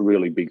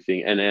really big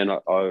thing. And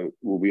I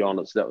will be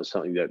honest, that was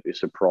something that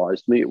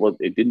surprised me.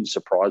 It didn't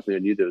surprise me. I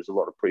knew there was a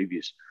lot of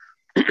previous,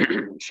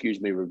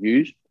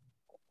 reviews.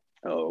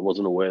 I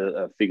wasn't aware that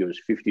the figure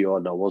was 50 odd,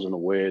 and I wasn't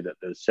aware that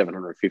there's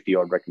 750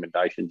 odd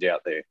recommendations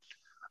out there.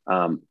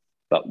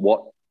 But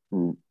what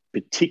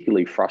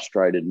particularly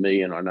frustrated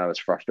me, and I know it's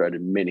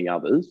frustrated many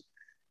others,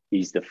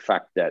 is the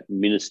fact that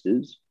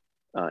ministers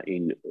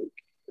in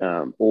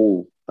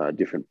all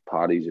different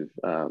parties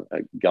of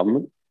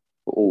government,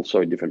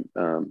 also different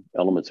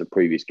elements of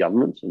previous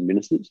governments and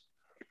ministers,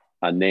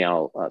 are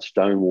now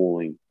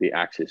stonewalling the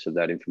access of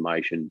that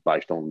information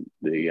based on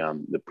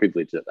the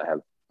privilege that they have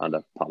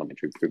under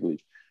parliamentary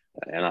privilege.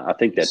 And I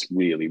think that's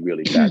really,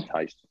 really bad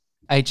taste.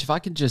 H, if I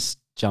could just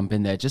jump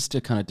in there, just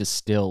to kind of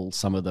distill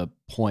some of the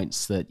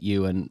points that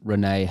you and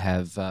Renee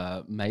have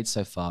made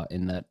so far,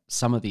 in that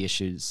some of the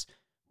issues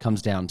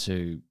comes down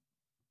to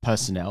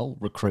personnel,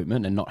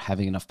 recruitment, and not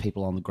having enough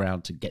people on the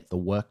ground to get the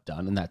work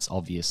done. And that's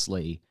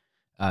obviously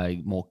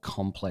a more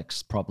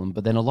complex problem.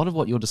 But then a lot of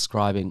what you're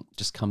describing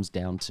just comes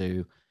down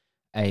to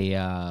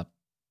a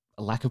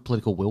lack of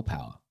political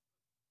willpower.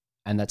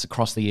 And that's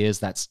across the years,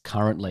 that's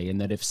currently.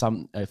 And that if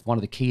one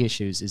of the key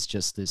issues is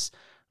just this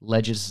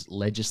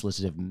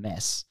legislative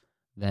mess,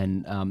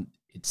 then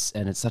it's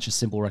such a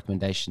simple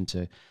recommendation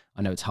to,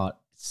 I know it's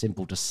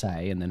simple to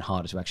say and then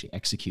harder to actually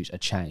execute a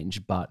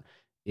change, but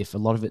if a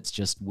lot of it's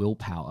just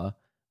willpower,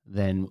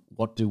 then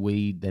what do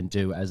we then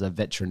do as a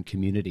veteran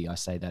community? I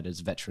say that as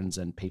veterans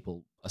and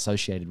people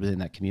associated within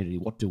that community,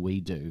 what do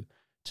we do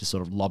to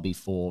sort of lobby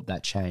for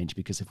that change?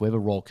 Because if we have a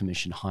Royal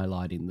Commission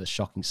highlighting the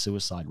shocking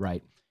suicide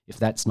rate, if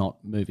that's not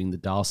moving the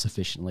dial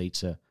sufficiently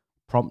to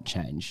prompt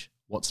change,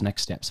 what's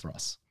next steps for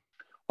us?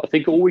 I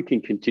think all we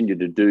can continue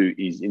to do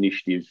is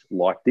initiatives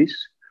like this,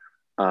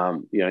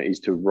 is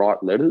to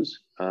write letters,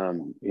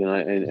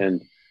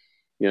 and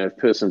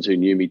persons who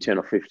knew me 10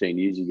 or 15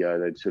 years ago,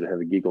 they'd sort of have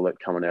a giggle at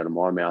coming out of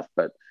my mouth.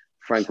 But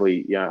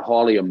frankly,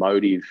 highly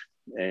emotive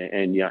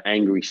and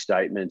angry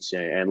statements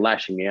and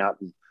lashing out.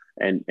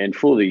 And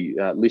for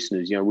the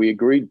listeners, we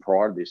agreed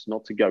prior to this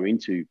not to go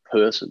into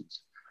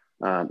persons,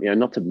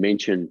 not to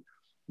mention,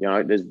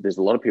 there's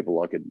a lot of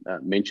people I could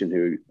mention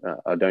who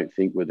I don't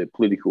think were the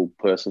political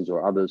persons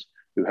or others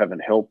who haven't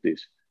helped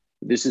this.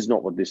 This is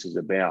not what this is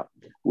about.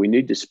 We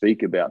need to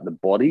speak about the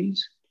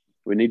bodies.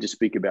 We need to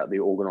speak about the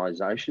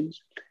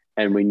organisations,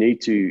 and we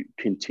need to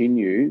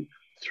continue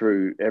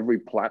through every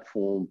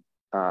platform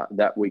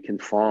that we can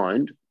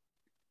find.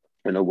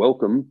 And I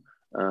welcome,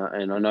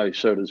 and I know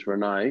so does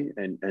Renee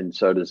and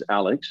so does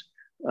Alex,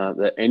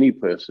 that any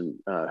person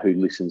who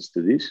listens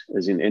to this,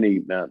 as in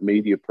any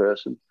media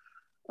person,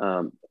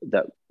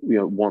 that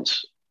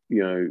wants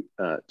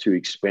to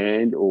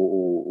expand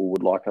or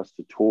would like us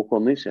to talk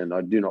on this, and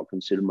I do not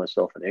consider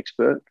myself an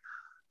expert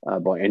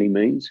by any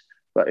means,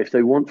 but if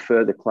they want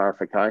further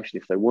clarification,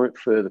 if they want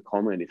further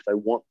comment, if they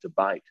want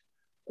debate,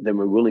 then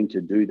we're willing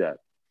to do that.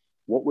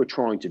 What we're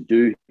trying to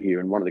do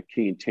here, and one of the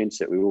key intents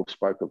that we all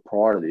spoke of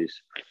prior to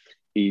this,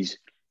 is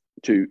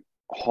to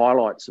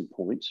highlight some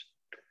points,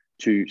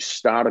 to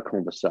start a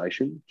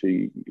conversation,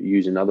 to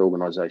use another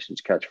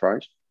organisation's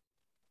catchphrase,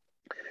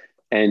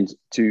 and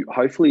to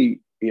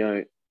hopefully,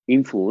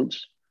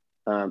 influence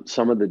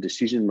some of the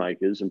decision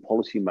makers and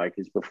policy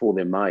makers before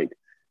they're made.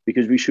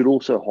 Because we should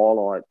also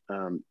highlight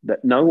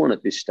that no one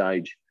at this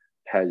stage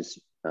has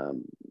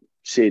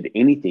said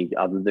anything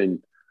other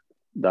than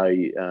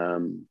they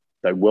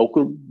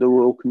welcome the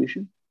Royal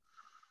Commission.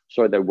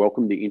 So they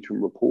welcome the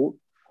interim report,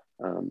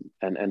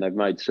 and they've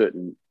made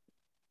certain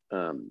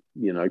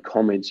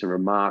comments and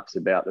remarks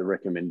about the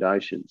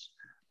recommendations.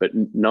 But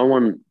no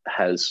one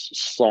has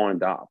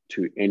signed up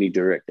to any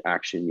direct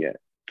action yet.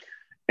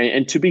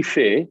 And to be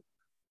fair,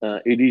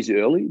 it is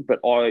early, but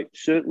I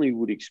certainly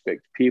would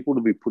expect people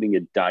to be putting a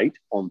date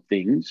on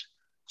things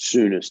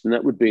soonest, and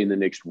that would be in the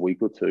next week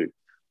or two.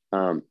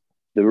 The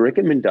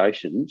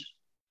recommendations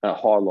are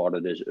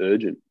highlighted as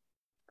urgent.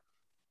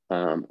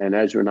 And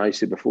as Renee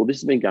said before,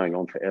 this has been going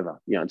on forever.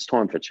 It's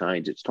time for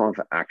change. It's time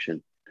for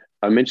action.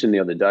 I mentioned the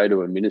other day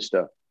to a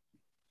minister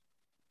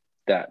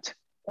that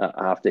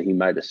after he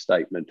made a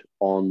statement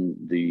on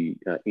the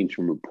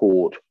interim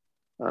report,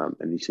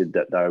 and he said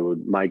that they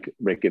would make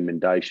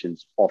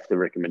recommendations off the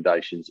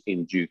recommendations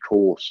in due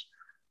course.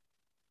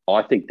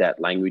 I think that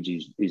language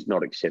is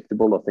not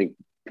acceptable. I think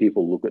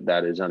people look at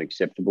that as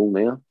unacceptable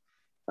now.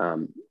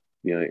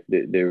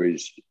 There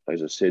is,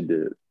 as I said,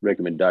 the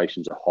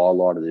recommendations are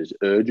highlighted as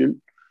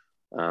urgent.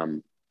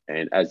 And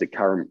as the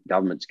current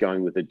government's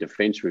going with a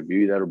defence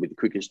review, that'll be the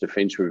quickest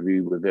defence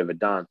review we've ever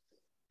done.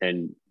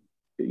 And,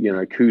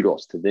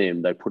 kudos to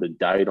them. They put a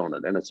date on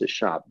it, and it's a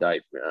sharp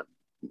date,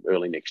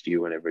 early next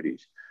year, whenever it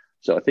is.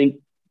 So I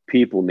think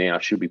people now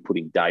should be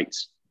putting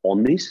dates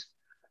on this,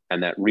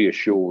 and that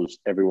reassures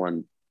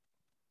everyone,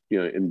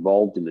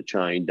 involved in the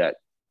chain that,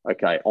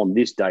 okay, on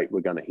this date,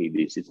 we're going to hear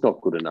this. It's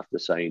not good enough to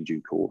say in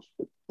due course,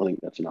 but I think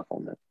that's enough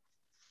on that.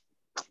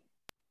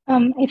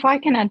 If I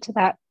can add to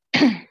that,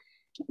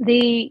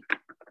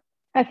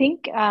 I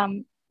think,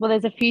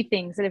 there's a few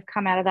things that have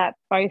come out of that,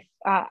 both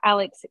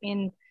Alex,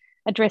 in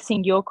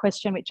addressing your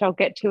question, which I'll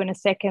get to in a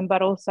second,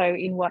 but also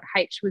in what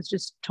H was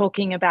just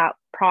talking about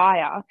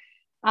prior.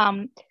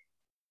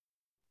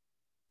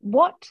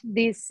 What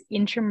this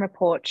interim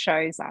report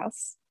shows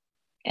us,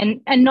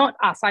 and not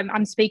us,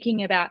 I'm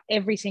speaking about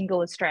every single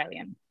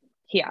Australian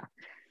here.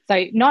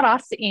 So not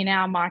us in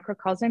our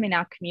microcosm, in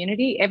our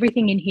community,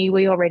 everything in here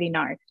we already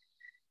know.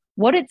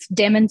 What it's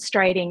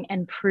demonstrating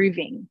and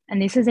proving,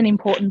 and this is an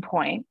important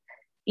point,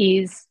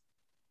 is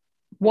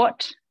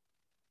what,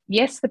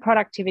 yes, the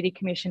Productivity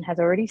Commission has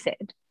already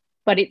said,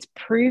 but it's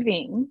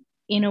proving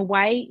in a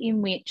way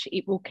in which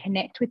it will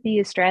connect with the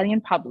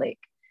Australian public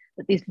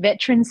that this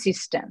veteran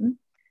system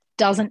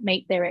doesn't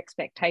meet their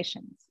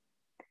expectations.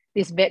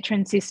 This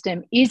veteran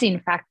system is in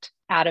fact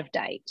out of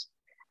date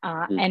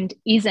and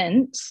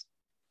isn't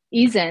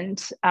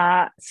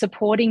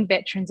supporting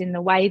veterans in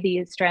the way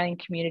the Australian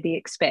community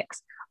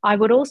expects. I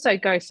would also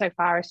go so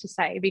far as to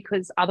say,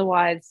 because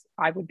otherwise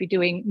I would be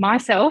doing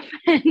myself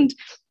and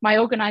my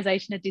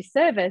organisation a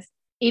disservice,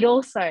 it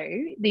also,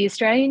 the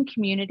Australian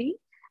community,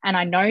 and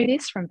I know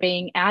this from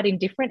being out in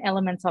different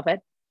elements of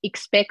it,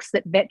 expects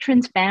that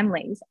veterans'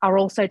 families are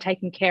also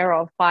taken care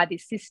of by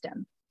this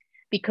system.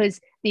 Because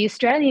the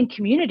Australian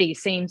community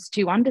seems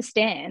to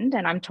understand,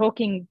 and I'm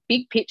talking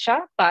big picture,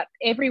 but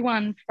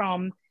everyone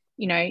from,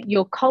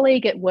 your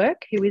colleague at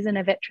work who isn't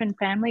a veteran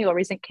family or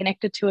isn't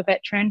connected to a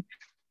veteran,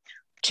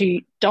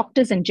 to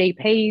doctors and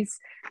GPs,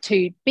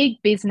 to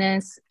big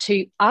business,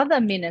 to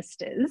other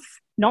ministers,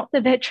 not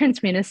the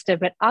Veterans Minister,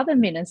 but other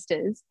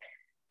ministers,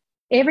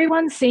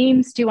 everyone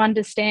seems to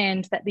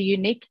understand that the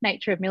unique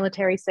nature of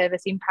military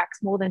service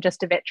impacts more than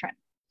just a veteran.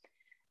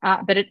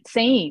 But it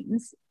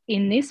seems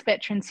in this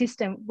veteran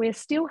system, we're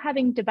still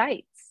having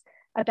debates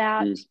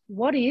about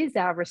what is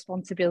our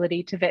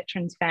responsibility to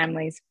veterans'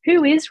 families,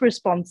 who is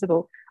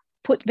responsible.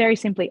 Put very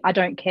simply, I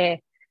don't care.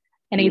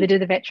 And either do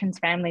the veterans'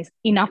 families.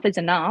 Enough is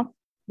enough.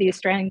 The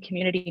Australian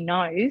community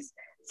knows.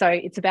 So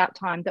it's about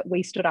time that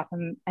we stood up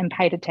and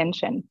paid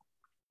attention.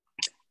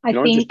 Can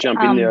I just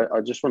jump in there?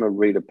 I just want to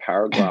read a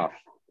paragraph.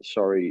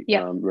 Sorry,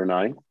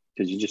 Renee,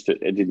 because you just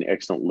did an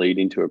excellent lead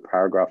into a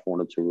paragraph I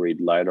wanted to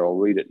read later. I'll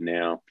read it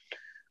now.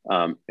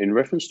 In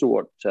reference to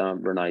what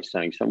Renee's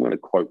saying, so I'm going to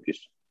quote this.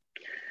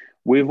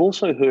 We've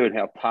also heard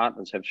how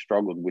partners have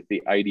struggled with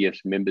the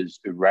ADF's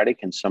members' erratic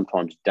and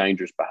sometimes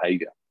dangerous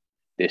behaviour,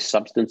 their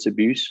substance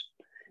abuse,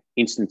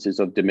 instances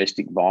of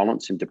domestic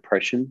violence and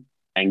depression,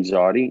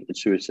 anxiety and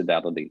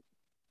suicidality.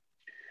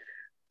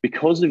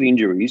 Because of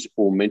injuries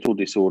or mental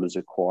disorders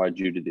acquired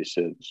due to their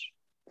service.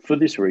 For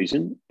this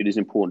reason, it is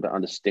important to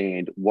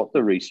understand what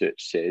the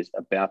research says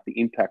about the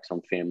impacts on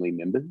family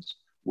members'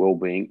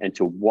 well-being and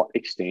to what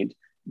extent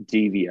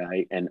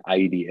DVA and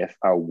ADF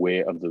are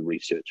aware of the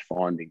research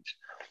findings.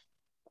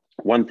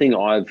 One thing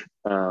I've,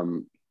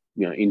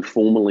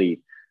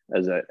 informally,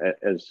 as an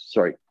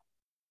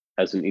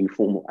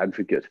informal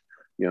advocate,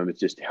 it's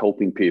just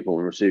helping people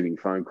and receiving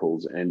phone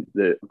calls. And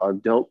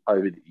I've dealt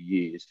over the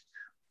years,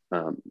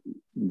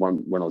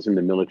 when I was in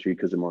the military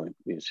because of my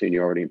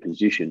seniority and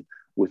position,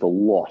 with a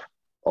lot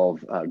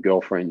of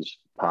girlfriends,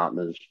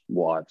 partners,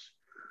 wives.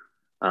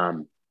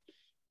 And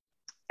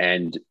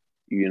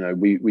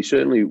we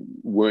certainly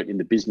weren't in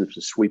the business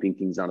of sweeping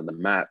things under the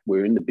mat.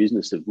 We're in the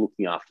business of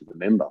looking after the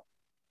member.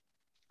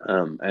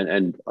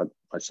 And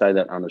I say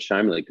that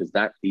unashamedly because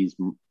that is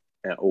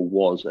or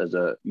was, as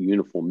a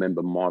uniform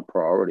member, my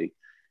priority.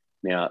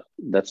 Now,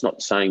 that's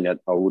not saying that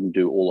I wouldn't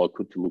do all I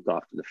could to look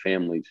after the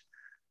families.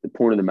 The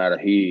point of the matter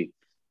here,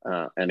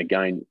 and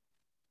again,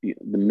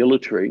 the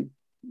military,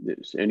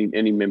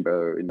 any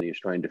member in the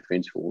Australian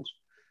Defence Force,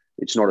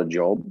 it's not a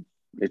job,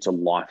 it's a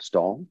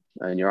lifestyle,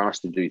 and you're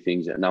asked to do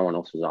things that no one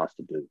else is asked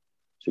to do.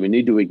 So we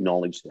need to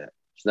acknowledge that.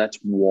 So that's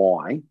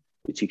why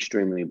it's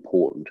extremely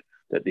important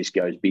that this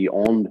goes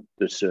beyond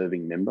the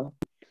serving member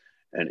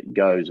and it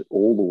goes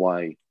all the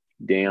way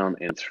down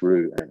and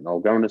through. And I'll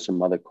go into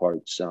some other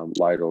quotes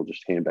later. I'll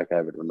just hand back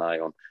over to Renee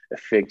on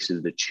effects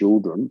of the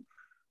children,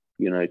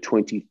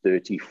 20,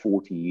 30,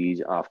 40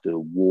 years after the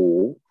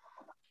war,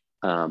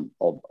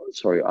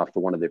 after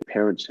one of their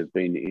parents have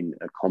been in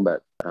a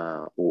combat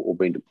or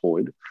been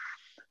deployed,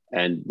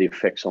 and the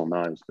effects on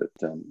those. But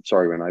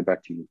sorry, Renee,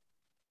 back to you.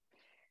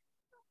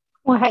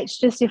 Well, H,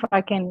 just if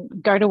I can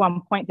go to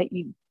one point that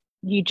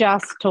you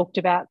just talked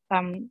about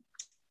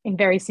in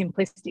very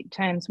simplistic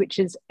terms, which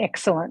is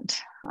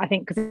excellent, I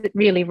think, because it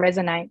really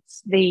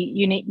resonates the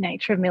unique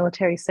nature of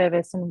military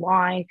service and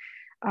why,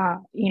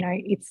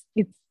 it's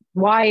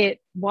why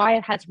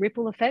it has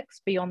ripple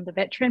effects beyond the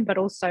veteran, but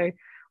also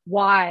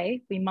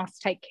why we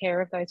must take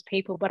care of those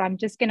people. But I'm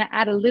just going to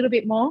add a little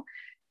bit more.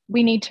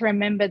 We need to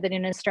remember that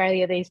in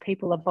Australia, these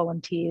people are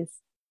volunteers.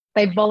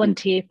 They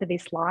volunteer for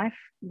this life.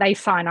 They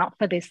sign up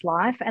for this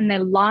life, and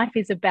their life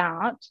is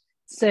about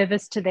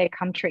service to their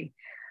country.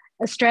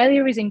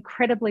 Australia is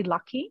incredibly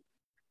lucky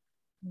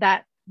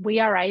that we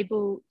are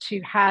able to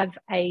have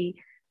a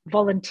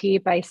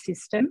volunteer-based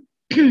system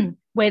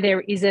where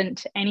there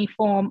isn't any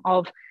form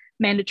of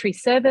mandatory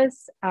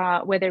service,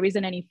 where there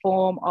isn't any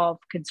form of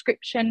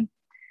conscription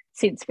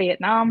since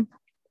Vietnam.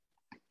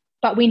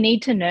 But we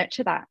need to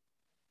nurture that,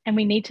 and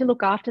we need to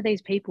look after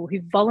these people who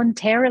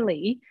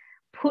voluntarily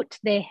put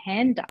their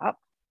hand up,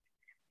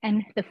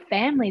 and the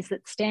families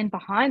that stand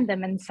behind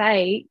them and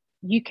say,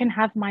 you can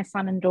have my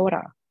son and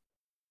daughter.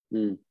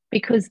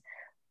 Because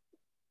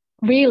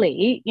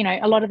really,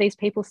 a lot of these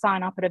people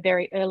sign up at a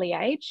very early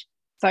age.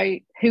 So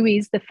who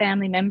is the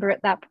family member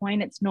at that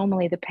point? It's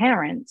normally the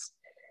parents.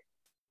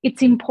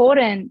 It's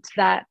important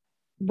that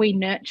we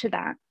nurture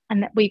that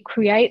and that we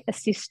create a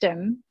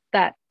system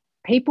that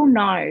people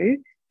know,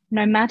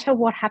 no matter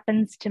what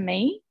happens to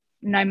me,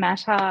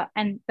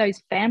 and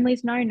those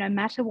families know, no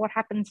matter what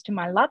happens to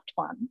my loved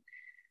one,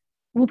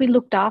 will be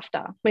looked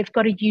after. We've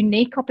got a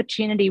unique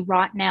opportunity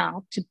right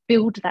now to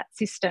build that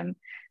system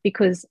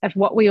because of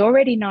what we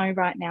already know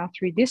right now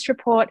through this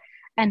report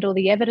and all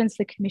the evidence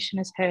the Commission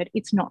has heard.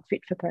 It's not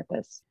fit for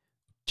purpose.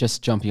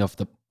 Just jumping off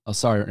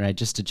sorry, Renee,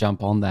 just to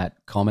jump on that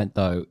comment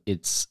though,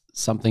 it's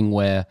something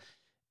where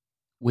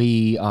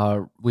we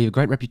have a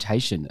great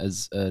reputation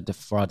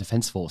for our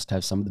Defence Force to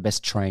have some of the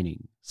best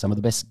training, some of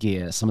the best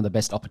gear, some of the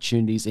best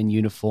opportunities in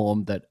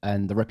uniform,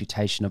 and the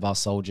reputation of our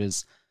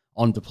soldiers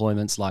on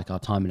deployments like our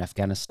time in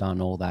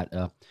Afghanistan, all that,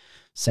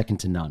 second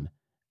to none.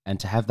 And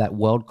to have that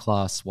world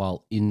class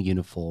while in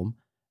uniform,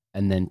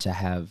 and then to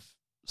have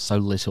so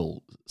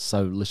little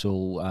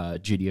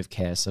duty of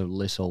care, so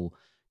little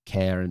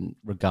care and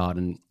regard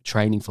and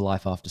training for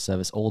life after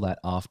service, all that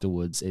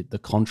afterwards, the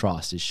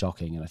contrast is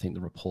shocking. And I think the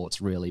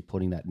report's really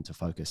putting that into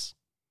focus.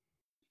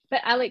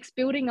 But Alex,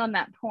 building on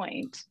that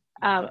point,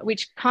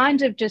 which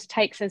kind of just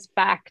takes us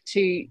back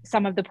to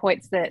some of the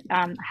points that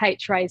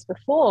H raised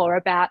before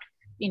about,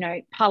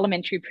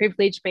 parliamentary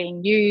privilege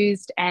being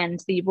used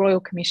and the Royal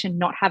Commission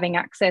not having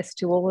access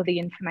to all of the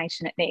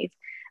information it needs.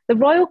 The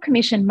Royal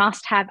Commission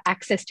must have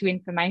access to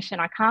information.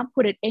 I can't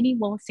put it any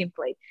more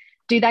simply.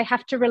 Do they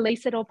have to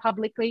release it all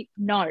publicly?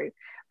 No,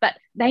 but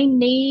they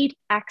need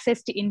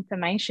access to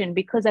information,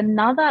 because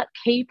another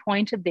key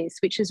point of this,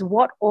 which is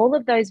what all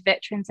of those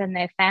veterans and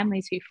their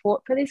families who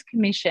fought for this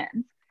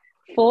commission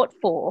fought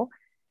for,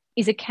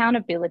 is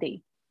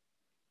accountability.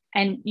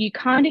 And you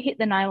kind of hit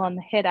the nail on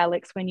the head,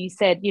 Alex, when you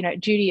said,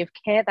 duty of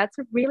care. That's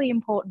a really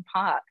important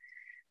part.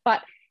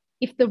 But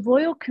if the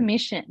Royal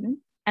Commission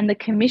and the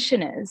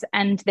commissioners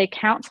and their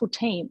council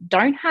team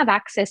don't have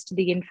access to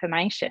the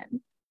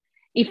information,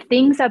 if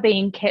things are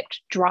being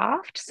kept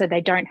draft so they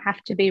don't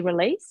have to be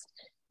released,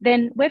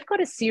 then we've got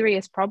a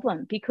serious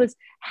problem, because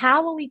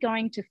how are we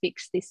going to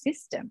fix this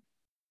system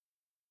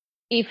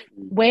if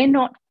we're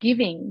not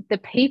giving the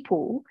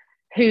people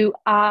who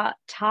are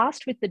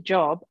tasked with the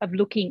job of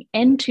looking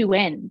end to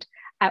end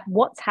at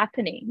what's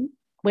happening,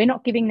 we're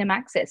not giving them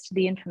access to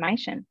the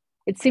information?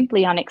 It's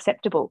simply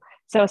unacceptable.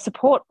 So I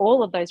support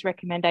all of those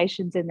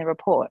recommendations in the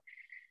report.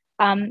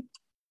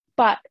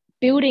 But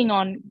building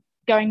on,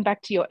 going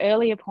back to your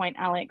earlier point,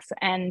 Alex,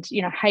 and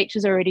H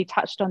has already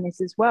touched on this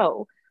as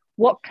well,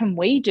 what can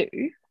we do?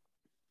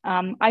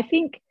 I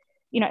think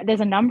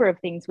there's a number of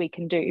things we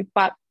can do,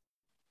 but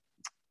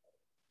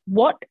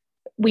what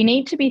we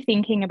need to be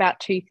thinking about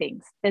two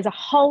things. There's a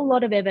whole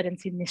lot of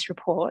evidence in this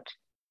report.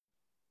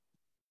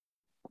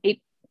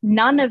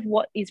 None of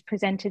what is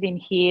presented in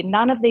here,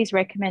 none of these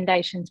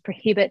recommendations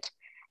prohibit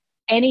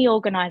any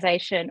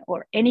organisation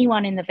or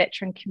anyone in the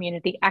veteran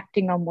community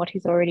acting on what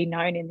is already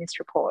known in this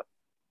report.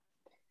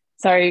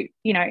 So,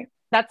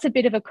 that's a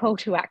bit of a call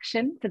to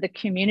action for the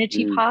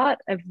community part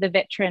of the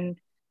veteran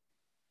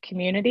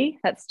community.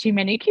 That's too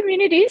many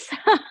communities.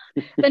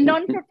 The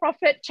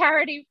non-for-profit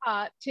charity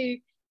part to,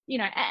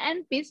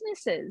 and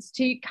businesses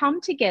to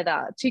come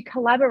together, to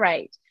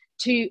collaborate,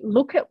 to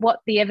look at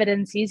what the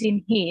evidence is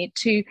in here,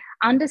 to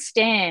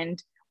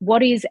understand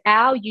what is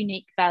our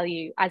unique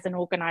value as an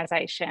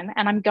organisation.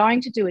 And I'm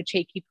going to do a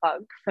cheeky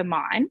plug for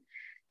mine.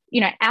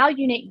 Our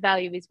unique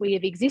value is we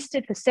have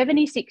existed for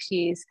 76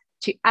 years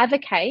to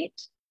advocate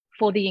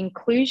for the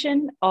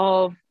inclusion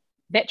of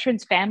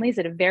veterans' families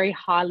at a very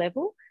high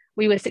level.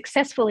 We were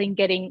successful in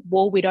getting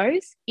war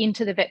widows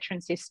into the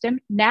veteran system.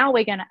 Now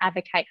we're going to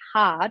advocate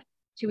hard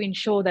to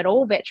ensure that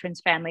all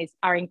veterans' families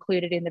are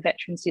included in the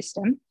veteran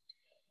system.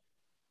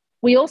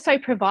 We also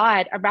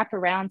provide a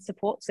wraparound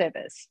support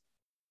service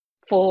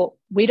for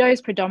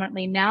widows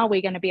predominantly. Now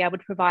we're going to be able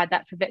to provide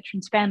that for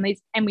veterans'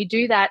 families, and we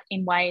do that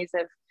in ways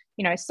of,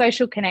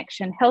 social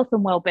connection, health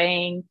and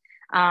wellbeing,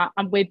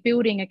 and we're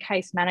building a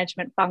case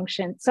management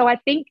function. So I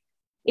think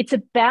it's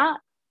about,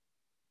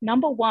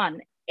 number one,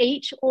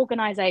 each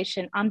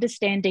organisation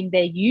understanding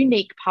their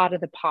unique part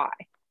of the pie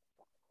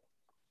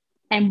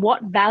and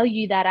what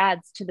value that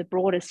adds to the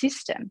broader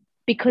system,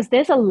 because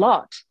there's a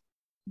lot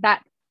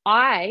that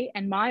I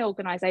and my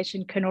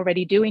organisation can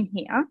already do in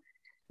here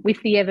with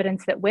the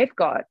evidence that we've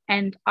got.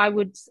 And I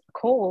would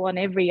call on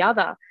every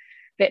other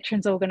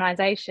veterans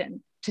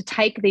organisation to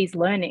take these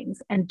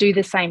learnings and do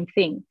the same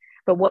thing.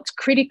 But what's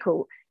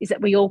critical is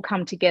that we all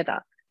come together,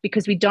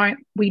 because we don't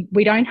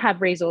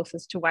have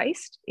resources to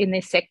waste in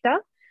this sector,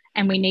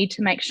 and we need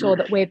to make sure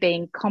that we're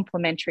being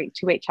complementary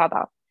to each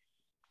other.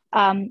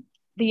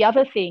 The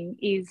other thing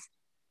is,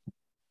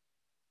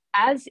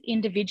 as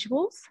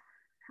individuals,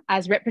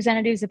 as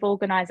representatives of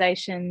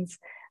organisations,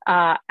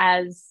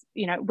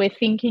 we're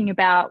thinking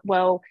about,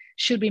 well,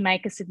 should we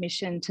make a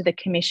submission to the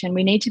Commission?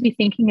 We need to be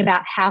thinking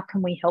about how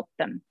can we help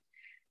them.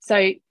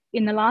 So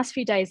in the last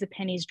few days, the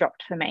pennies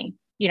dropped for me.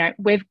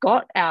 We've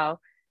got our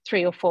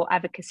 3 or 4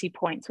 advocacy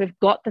points. We've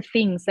got the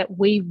things that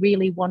we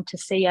really want to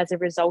see as a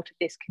result of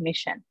this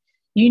commission.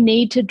 You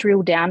need to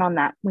drill down on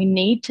that. We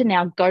need to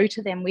now go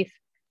to them with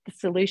the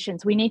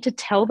solutions. We need to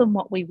tell them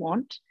what we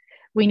want.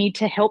 We need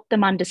to help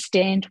them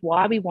understand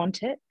why we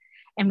want it.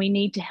 And we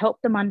need to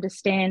help them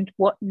understand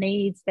what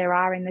needs there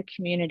are in the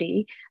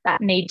community that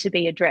need to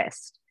be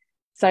addressed.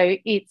 So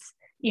it's,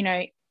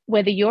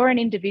 whether you're an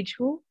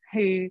individual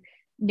who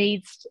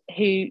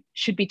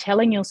should be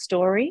telling your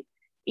story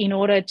in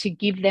order to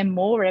give them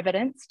more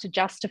evidence to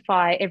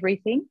justify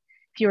everything.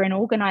 If you're an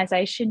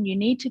organisation, you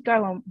need to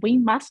go on. We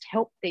must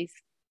help this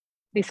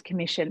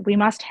commission. We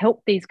must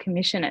help these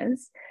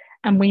commissioners,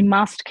 and we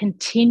must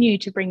continue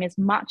to bring as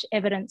much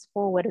evidence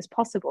forward as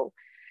possible.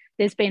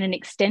 There's been an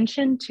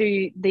extension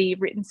to the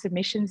written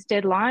submissions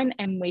deadline,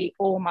 and we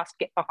all must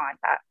get behind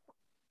that.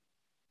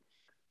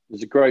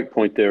 There's a great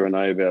point there,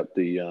 Renee, about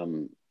the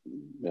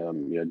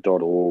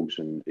 .orgs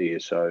and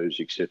ESOs,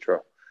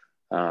 etc.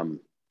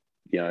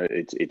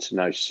 It's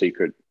no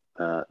secret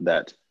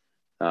that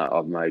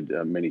I've made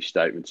many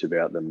statements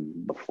about them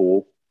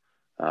before.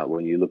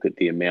 When you look at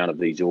the amount of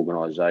these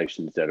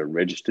organisations that are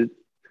registered,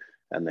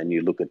 and then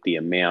you look at the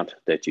amount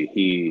that you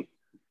hear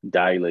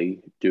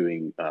daily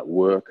doing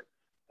work,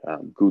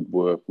 good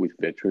work with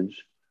veterans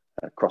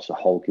across the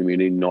whole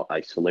community, not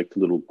a select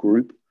little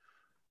group.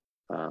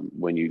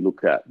 When you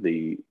look at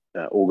the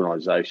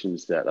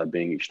organisations that are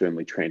being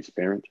extremely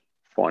transparent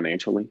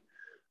financially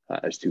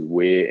as to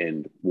where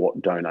and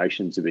what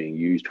donations are being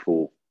used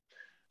for.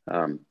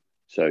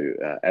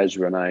 As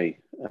Renee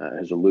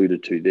has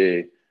alluded to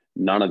there,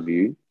 none of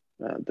you,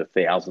 the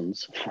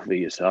thousands of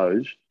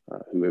ESOs,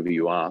 whoever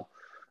you are,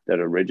 that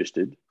are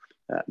registered,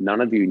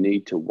 none of you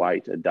need to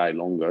wait a day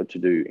longer to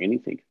do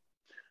anything.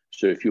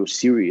 So if you're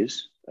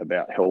serious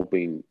about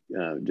helping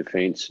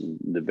defence and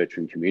the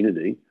veteran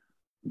community,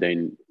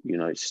 then,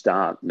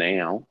 start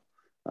now.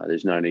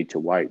 There's no need to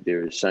wait.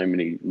 There are so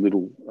many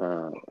little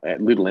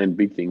and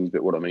big things,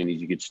 but what I mean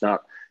is you could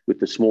start with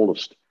the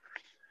smallest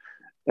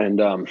and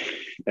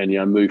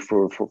move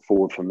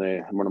forward from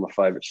there. And one of my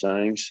favourite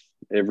sayings,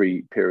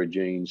 every pair of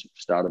jeans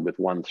started with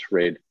one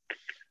thread.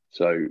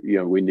 So,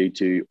 we need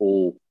to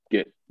all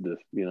get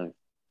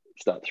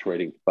start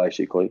threading,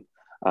 basically.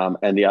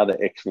 And the other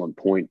excellent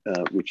point,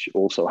 which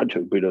also I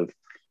took a bit of,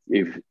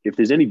 if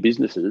there's any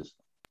businesses,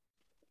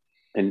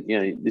 and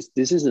this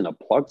isn't a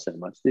plug so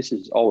much, this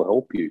is, I'll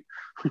help you.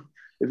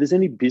 If there's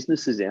any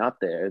businesses out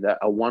there that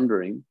are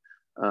wondering,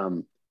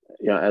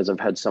 as I've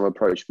had some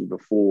approach me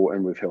before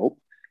and we've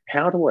helped,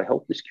 how do I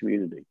help this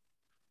community?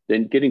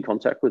 Then get in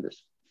contact with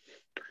us.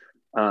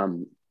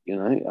 I'm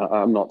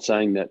not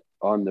saying that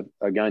I'm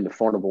the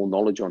font of all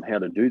knowledge on how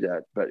to do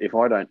that, but if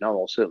I don't know,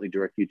 I'll certainly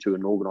direct you to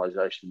an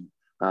organisation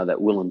that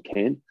will and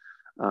can,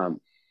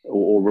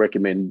 or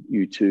recommend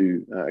you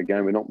to,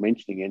 again, we're not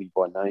mentioning any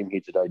by name here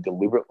today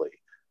deliberately,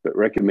 but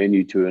recommend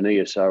you to an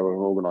ESO or an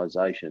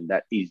organisation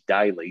that is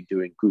daily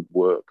doing good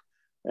work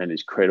and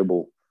is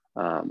credible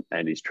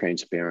and is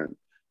transparent.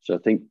 So I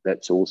think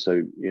that's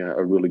also,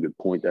 a really good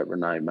point that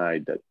Renee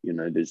made, that,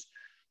 there's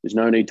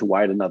no need to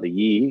wait another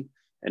year.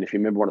 And if you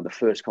remember, one of the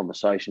first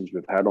conversations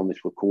we've had on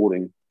this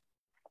recording,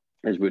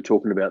 as we were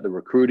talking about the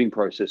recruiting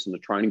process and the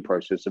training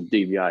process of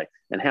DVA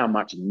and how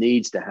much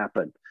needs to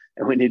happen.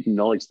 And we need to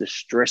acknowledge the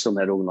stress on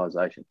that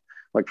organisation.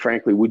 Like,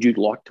 frankly, would you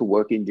like to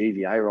work in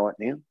DVA right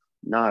now?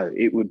 No,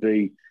 it would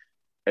be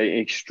an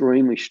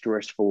extremely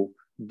stressful,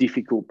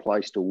 difficult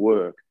place to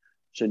work.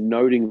 So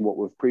noting what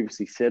we've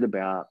previously said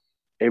about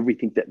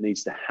everything that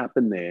needs to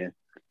happen there,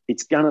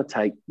 it's going to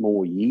take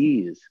more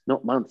years,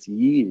 not months,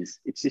 years.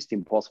 It's just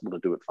impossible to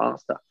do it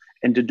faster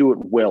and to do it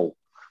well.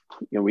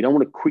 We don't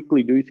want to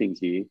quickly do things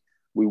here.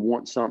 We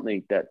want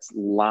something that's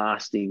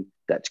lasting,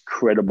 that's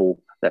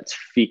credible, that's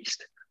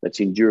fixed, that's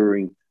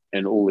enduring,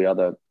 and all the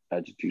other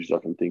adjectives I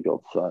can think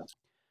of. So,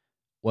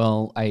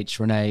 well,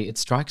 Renee, it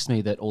strikes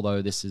me that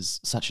although this is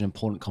such an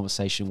important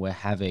conversation we're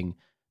having,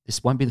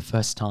 this won't be the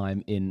first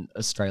time in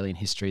Australian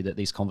history that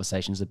these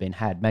conversations have been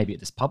had, maybe at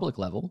this public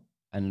level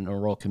and in a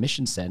Royal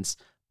Commission sense,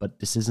 but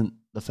this isn't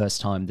the first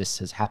time this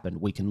has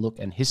happened. We can look,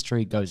 and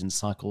history goes in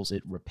cycles,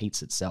 it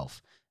repeats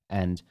itself.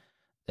 And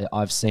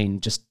I've seen,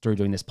 just through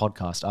doing this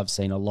podcast, I've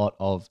seen a lot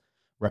of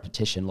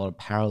repetition, a lot of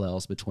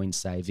parallels between,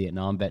 say,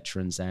 Vietnam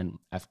veterans and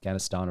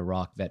Afghanistan,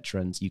 Iraq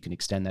veterans. You can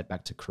extend that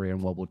back to Korea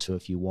and World War II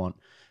if you want.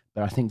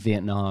 But I think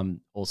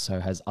Vietnam also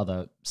has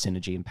other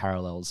synergy and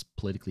parallels,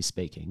 politically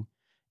speaking,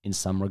 in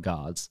some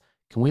regards.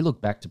 Can we look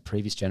back to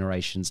previous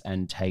generations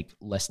and take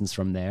lessons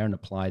from there and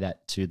apply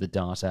that to the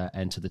data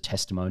and to the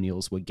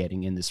testimonials we're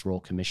getting in this Royal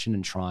Commission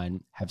and try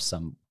and have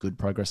some good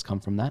progress come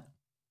from that?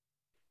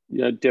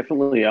 Yeah,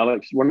 definitely,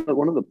 Alex. One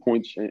of the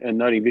points, and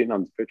noting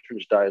Vietnam's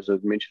Veterans Day, as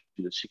I've mentioned,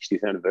 the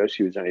 60th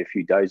anniversary was only a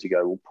few days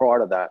ago. Well, prior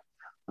to that,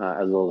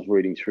 as I was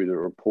reading through the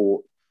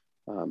report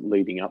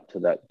leading up to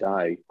that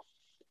day,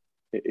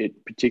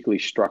 it particularly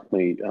struck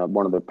me,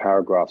 one of the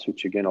paragraphs,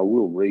 which again I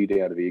will read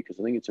out of here because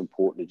I think it's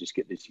important to just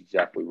get this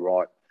exactly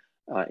right,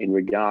 in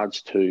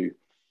regards to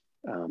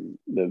the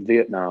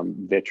Vietnam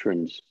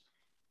veterans'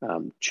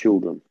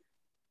 children,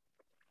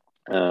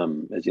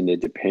 as in their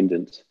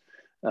dependents,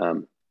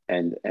 and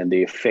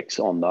the effects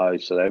on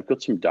those. So they've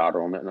got some data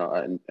on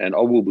it, and I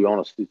will be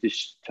honest,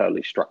 this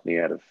totally struck me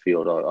out of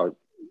field. I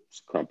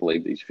just can't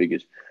believe these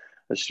figures.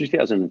 A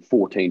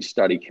 2014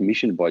 study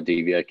commissioned by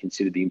DVA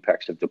considered the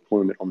impacts of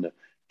deployment on the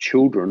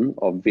children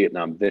of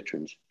Vietnam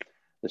veterans.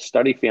 The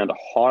study found a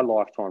high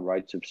lifetime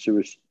rates of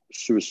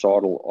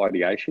suicidal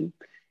ideation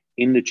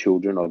in the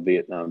children of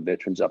Vietnam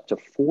veterans up to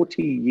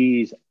 40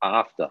 years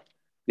after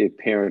their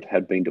parent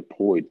had been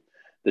deployed.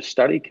 The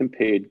study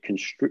compared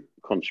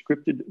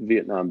conscripted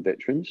Vietnam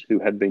veterans who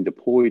had been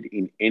deployed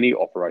in any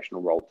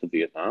operational role to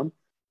Vietnam,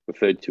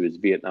 referred to as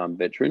Vietnam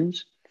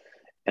veterans,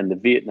 and the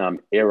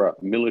Vietnam-era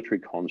military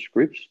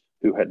conscripts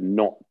who had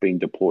not been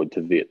deployed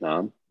to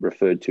Vietnam,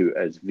 referred to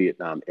as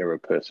Vietnam-era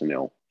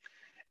personnel,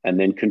 and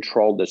then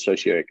controlled the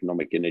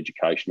socioeconomic and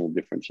educational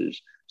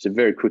differences. So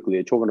very quickly,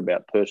 they're talking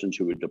about persons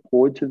who were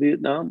deployed to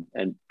Vietnam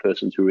and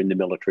persons who were in the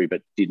military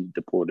but didn't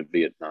deploy to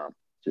Vietnam,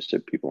 just so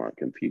people aren't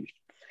confused.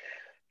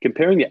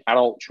 Comparing the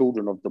adult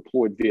children of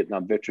deployed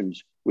Vietnam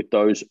veterans with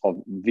those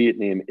of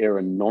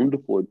Vietnam-era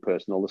non-deployed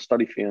personnel, the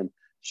study found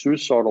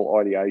suicidal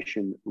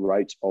ideation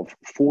rates of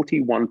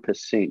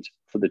 41%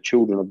 for the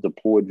children of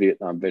deployed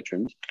Vietnam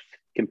veterans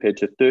compared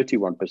to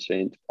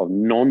 31% of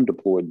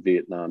non-deployed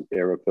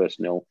Vietnam-era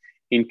personnel.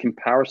 In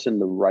comparison,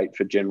 the rate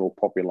for general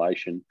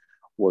population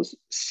was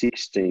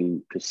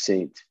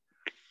 16%.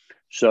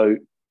 So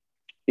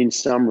in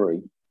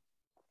summary,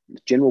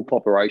 the general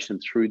population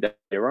through that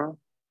era,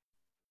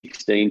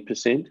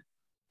 16%.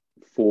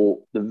 For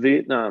the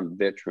Vietnam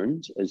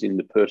veterans, as in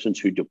the persons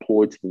who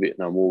deployed to the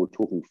Vietnam War, we're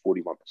talking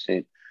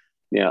 41%.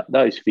 Now,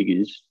 those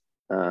figures,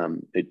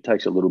 it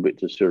takes a little bit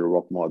to sort of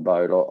rock my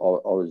boat. I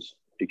was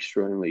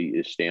extremely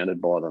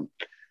astounded by them.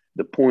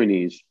 The point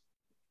is,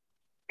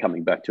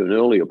 coming back to an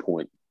earlier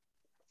point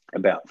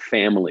about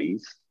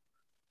families.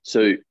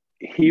 So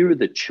here are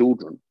the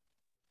children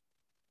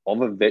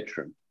of a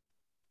veteran.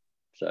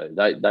 So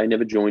they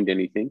never joined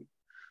anything.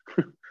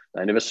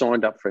 They never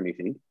signed up for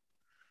anything.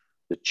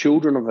 The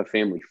children of a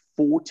family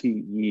 40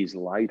 years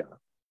later,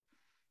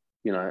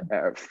 you know,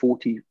 at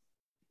 41%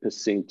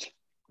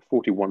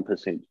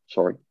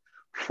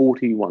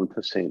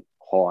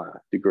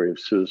 higher degree of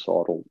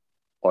suicidal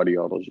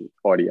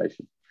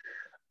ideation.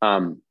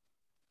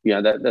 You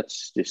know,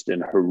 that's just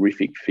an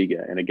horrific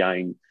figure. And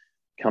again,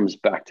 comes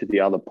back to the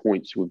other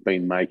points we've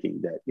been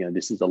making that, you know,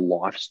 this is a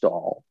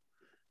lifestyle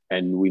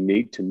and we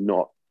need to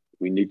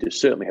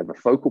certainly have a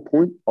focal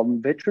point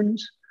on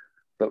veterans,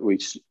 but we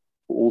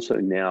also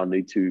now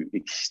need to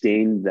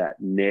extend that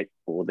net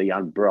or the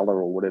umbrella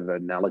or whatever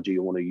analogy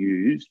you want to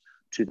use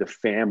to the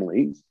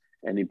families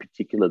and in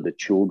particular the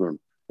children.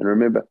 And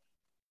remember,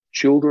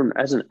 children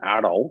as an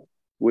adult,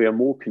 we are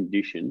more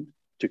conditioned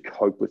to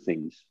cope with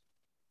things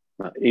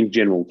in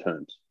general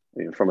terms,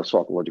 you know, from a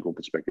psychological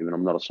perspective. And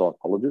I'm not a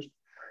psychologist,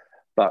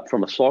 but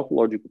from a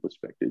psychological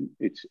perspective,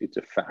 it's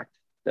a fact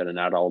that an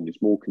adult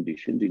is more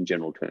conditioned in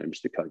general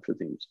terms to cope with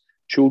things.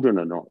 Children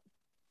are not.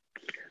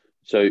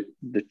 So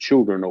the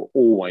children are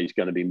always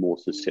going to be more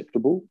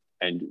susceptible,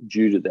 and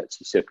due to that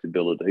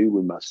susceptibility,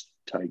 we must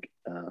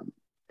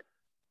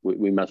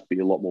be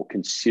a lot more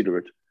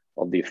considerate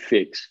of the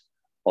effects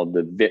of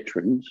the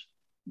veterans'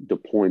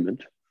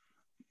 deployment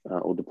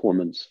or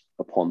deployments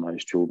upon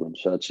those children.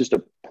 So it's just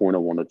a point I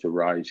wanted to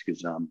raise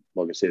because,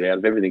 like I said, out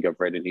of everything I've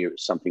read in here,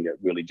 it's something that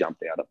really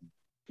jumped out at me.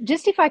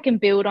 Just if I can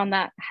build on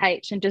that,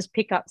 H, and just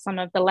pick up some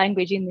of the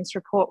language in this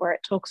report where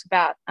it talks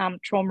about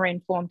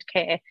trauma-informed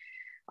care.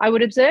 I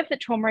would observe that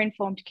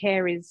trauma-informed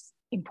care is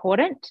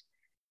important,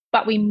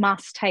 but we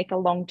must take a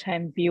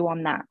long-term view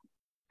on that.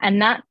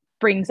 And that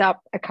builds on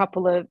a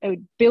couple of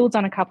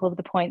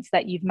the points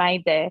that you've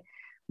made there,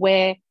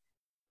 where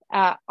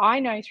I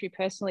know through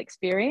personal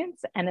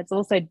experience, and it's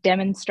also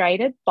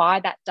demonstrated by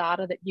that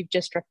data that you've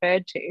just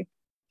referred to,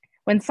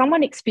 when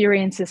someone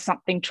experiences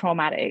something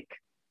traumatic,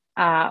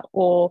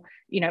 or,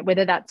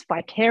 whether that's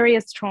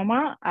vicarious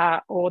trauma,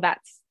 or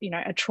that's,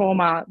 a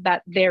trauma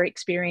that they're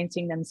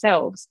experiencing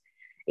themselves,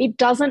 it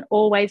doesn't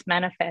always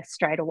manifest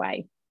straight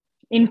away.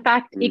 In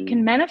fact, it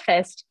can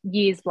manifest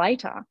years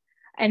later,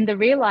 and the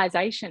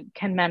realization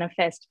can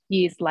manifest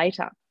years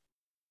later.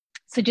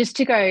 So just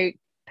to go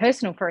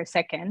personal for a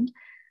second,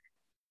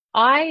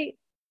 I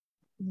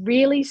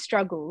really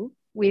struggle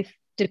with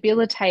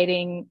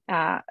debilitating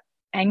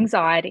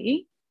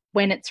anxiety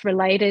when it's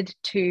related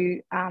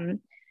to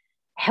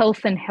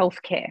health and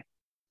healthcare.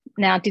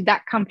 Now, did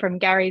that come from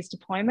Gary's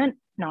deployment?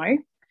 No.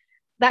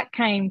 That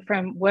came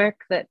from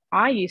work that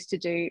I used to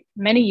do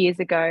many years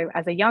ago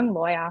as a young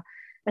lawyer,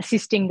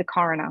 assisting the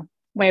coroner,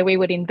 where we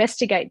would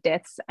investigate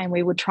deaths and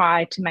we would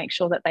try to make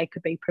sure that they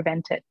could be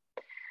prevented.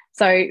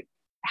 So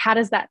how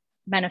does that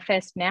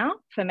manifest now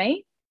for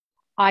me?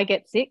 I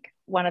get sick,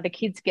 one of the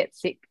kids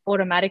gets sick,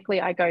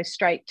 automatically I go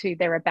straight to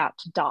they're about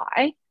to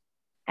die,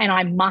 and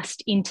I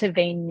must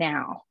intervene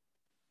now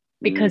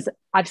because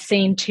I've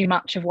seen too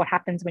much of what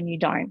happens when you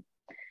don't.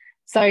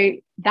 So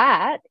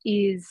that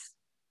is,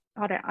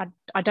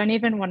 I don't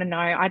even want to know.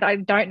 I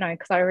don't know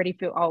because I already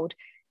feel old.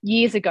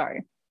 Years ago.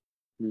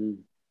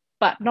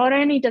 But not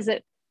only does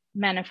it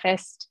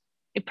manifest,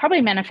 it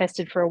probably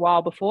manifested for a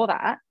while before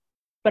that,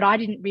 but I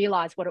didn't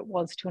realize what it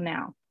was till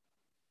now.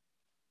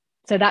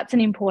 So that's an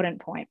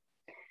important point.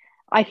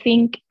 I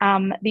think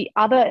the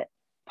other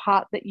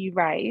part that you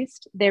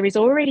raised, there is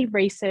already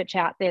research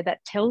out there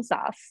that tells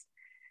us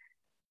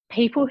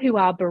people who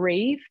are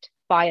bereaved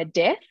by a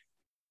death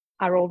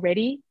are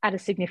already at a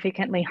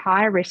significantly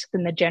higher risk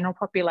than the general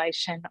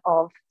population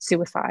of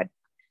suicide.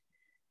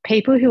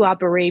 People who are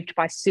bereaved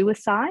by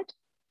suicide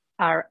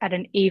are at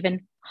an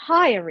even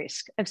higher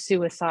risk of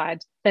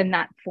suicide than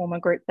that former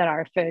group that I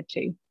referred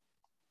to.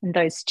 And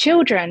those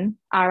children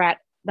are at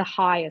the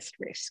highest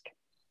risk.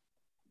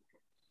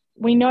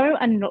 We know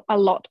a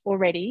lot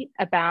already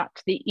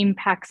about the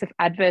impacts of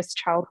adverse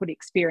childhood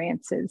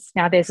experiences.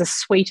 Now, there's a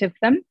suite of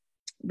them.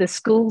 The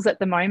schools at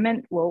the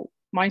moment the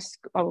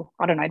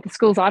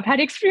schools I've had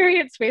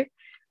experience with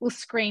will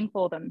screen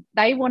for them.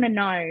 They want to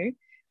know,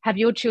 have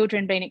your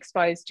children been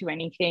exposed to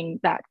anything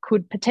that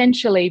could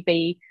potentially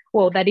be,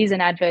 that is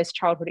an adverse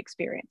childhood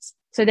experience?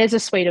 So there's a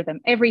suite of them,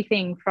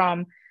 everything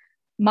from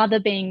mother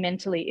being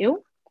mentally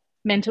ill,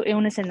 mental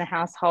illness in the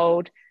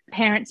household,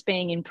 parents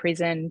being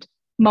imprisoned,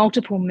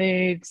 multiple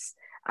moves.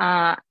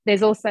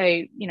 There's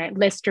also,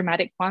 less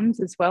dramatic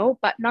ones as well,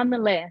 but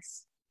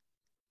nonetheless,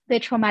 they're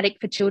traumatic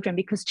for children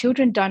because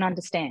children don't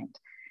understand.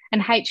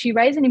 And H, you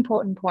raise an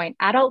important point.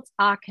 Adults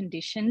are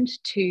conditioned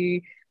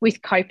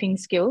with coping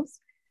skills,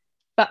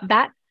 but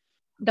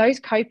those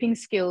coping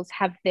skills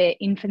have their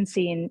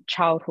infancy in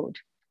childhood.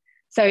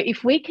 So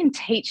if we can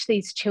teach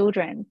these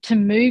children to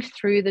move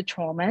through the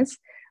traumas,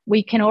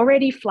 we can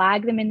already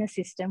flag them in the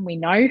system. We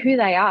know who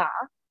they are,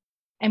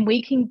 and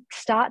we can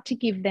start to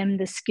give them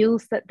the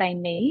skills that they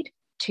need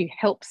to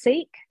help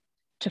seek,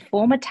 to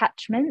form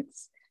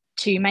attachments,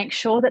 to make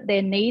sure that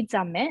their needs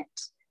are met,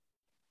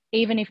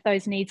 even if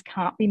those needs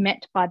can't be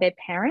met by their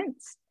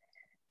parents.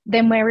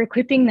 Then we're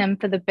equipping them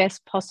for the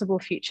best possible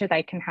future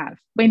they can have.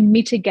 We're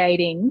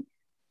mitigating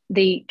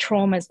the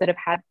traumas that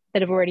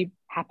have already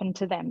happened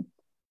to them.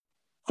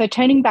 So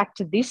turning back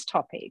to this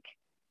topic,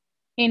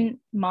 in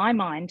my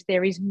mind,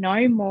 there is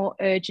no more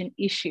urgent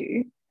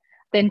issue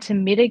than to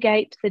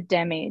mitigate the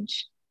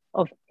damage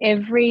of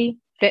every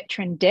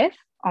veteran death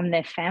on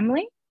their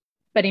family,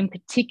 but in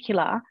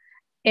particular,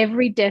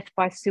 every death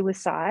by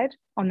suicide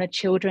on the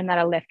children that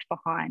are left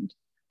behind.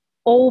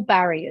 All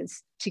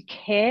barriers to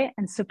care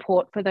and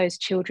support for those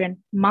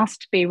children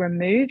must be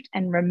removed,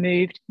 and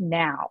removed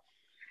now.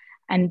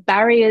 And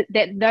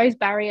those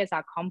barriers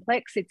are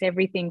complex. It's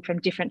everything from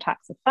different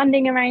types of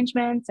funding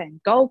arrangements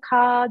and goal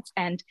cards.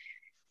 And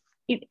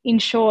in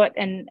short,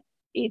 and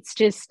it's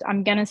just,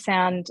 I'm going to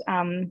sound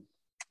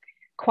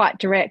quite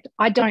direct,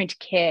 I don't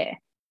care.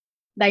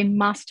 They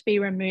must be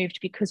removed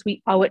because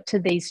we owe it to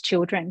these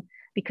children,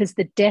 because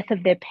the death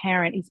of their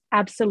parent is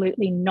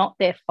absolutely not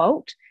their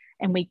fault,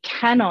 and we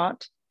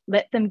cannot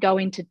let them go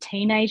into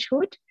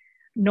teenagehood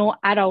nor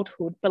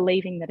adulthood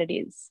believing that it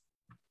is.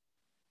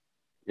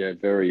 Yeah,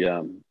 very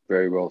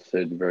well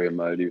said, very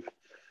emotive,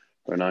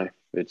 Renee.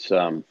 It's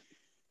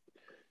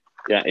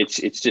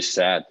it's just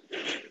sad.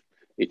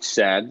 It's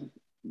sad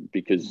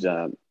because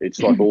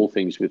it's like all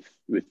things with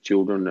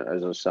children,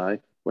 as I say,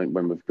 when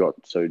we've got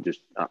so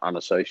just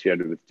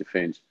unassociated with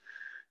defence.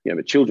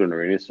 But children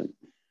are innocent.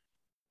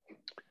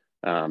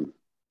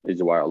 Is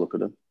the way I look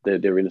at them.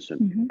 They're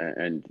innocent,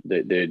 and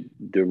they're the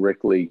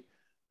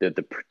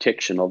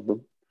protection of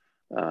them,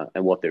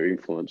 and what they're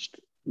influenced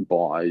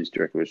by is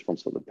directly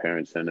responsible to the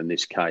parents. And in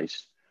this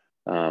case,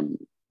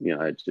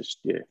 it's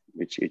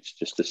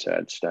just a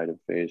sad state of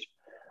affairs.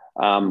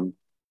 I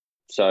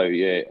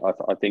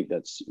think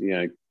that's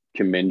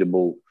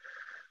commendable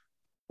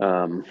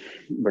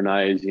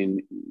Renee is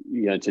in,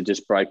 to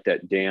just break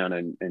that down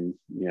and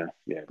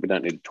we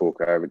don't need to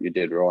talk over it. You're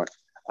dead right.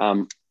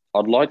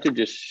 I'd like to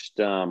just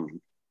bear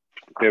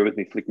with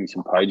me flicking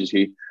some pages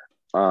here.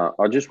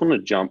 I just want to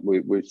jump.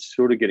 We're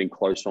sort of getting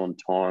close on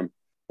time.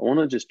 I want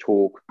to just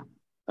talk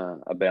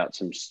about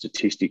some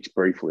statistics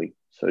briefly.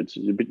 So it's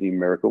a bit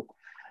numerical,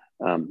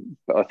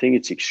 but I think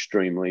it's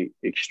extremely,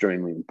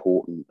 extremely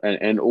important.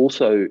 And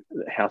also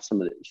how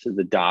some of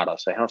the data,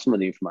 so how some of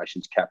the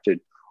information is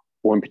captured,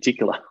 or in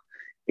particular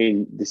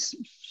in this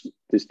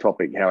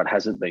topic, how it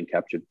hasn't been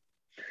captured.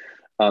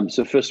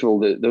 So first of all,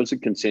 there was a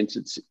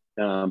consensus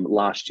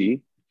last year,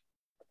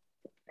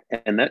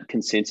 and that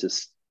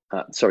consensus,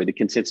 the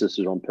consensus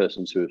is on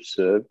persons who have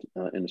served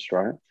in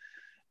Australia,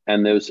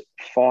 and there was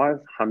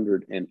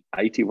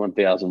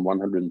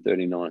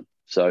 581,139.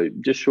 So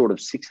just short of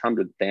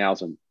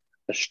 600,000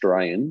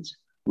 Australians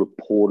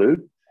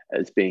reported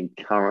as being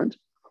current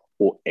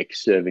or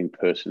ex-serving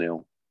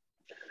personnel.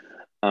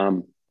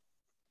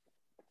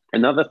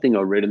 Another thing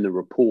I read in the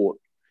report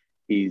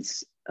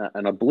is,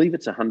 and I believe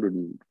it's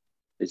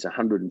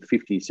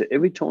 150. So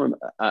every time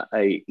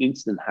a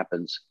incident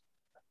happens,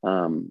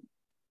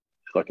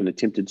 like an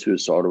attempted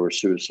suicide or a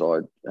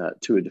suicide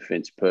to a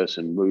defence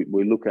person,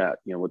 we look at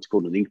what's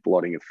called an ink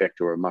blotting effect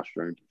or a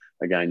mushroom.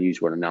 Again,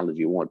 use what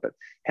analogy you want, but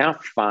how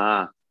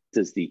far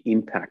does the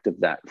impact of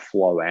that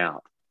flow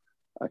out?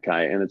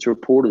 Okay, and it's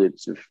reported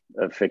it's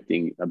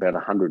affecting about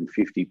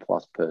 150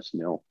 plus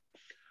personnel.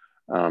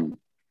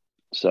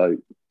 So,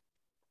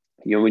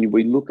 when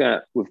we look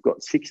at, we've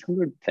got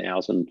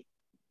 600,000,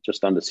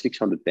 just under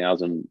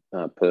 600,000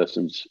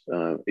 persons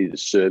either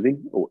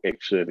serving or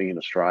ex-serving in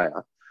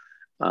Australia.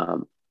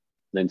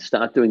 Then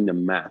start doing the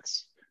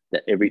maths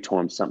that every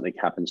time something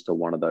happens to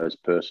one of those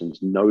persons,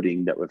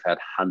 noting that we've had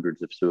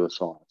hundreds of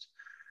suicides.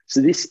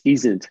 So this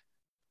isn't,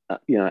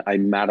 a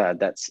matter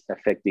that's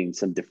affecting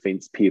some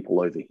defence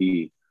people over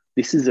here.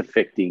 This is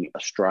affecting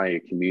Australia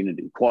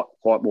community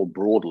quite more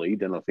broadly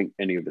than I think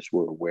any of us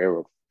were aware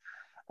of.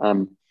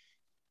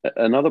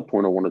 Another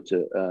point I wanted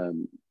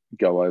to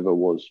go over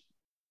was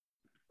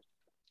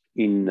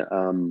in,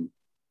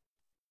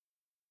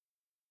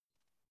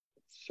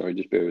 sorry,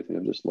 just bear with me,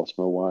 I've just lost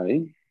my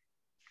way.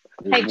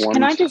 H,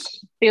 can I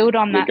just build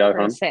on that for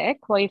a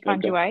sec while you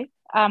find your way?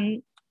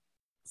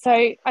 So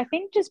I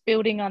think just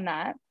building on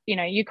that,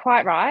 you're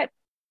quite right,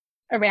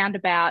 around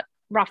about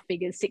rough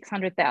figures,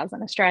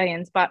 600,000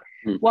 Australians. But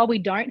while we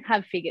don't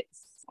have figures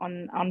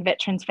on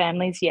veterans'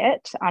 families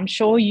yet, I'm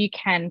sure you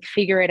can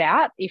figure it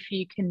out if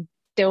you can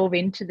delve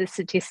into the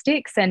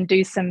statistics and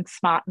do some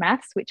smart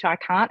maths, which I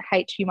can't.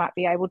 H, you might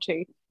be able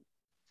to.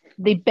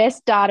 The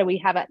best data we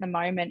have at the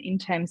moment in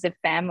terms of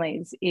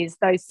families is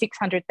those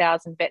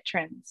 600,000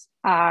 veterans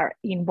are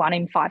in 1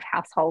 in 5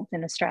 households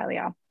in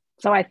Australia.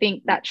 So I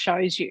think that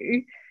shows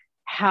you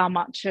how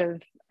much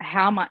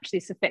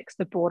this affects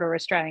the broader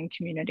Australian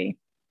community.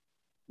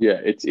 Yeah,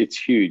 it's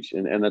huge,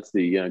 and that's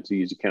the to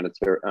use a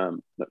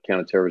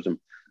counterterrorism,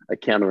 a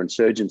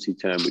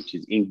counterinsurgency term, which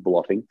is ink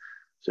blotting.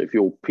 So if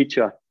you'll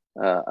picture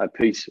a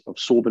piece of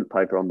sorbent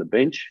paper on the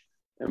bench,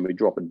 and we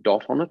drop a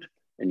dot on it,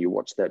 and you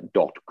watch that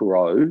dot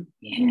grow, and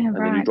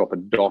then you drop a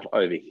dot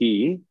over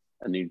here,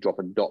 and then you drop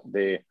a dot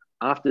there.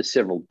 After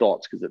several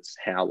dots, because it's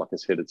how, like I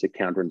said, it's a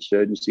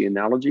counterinsurgency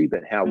analogy,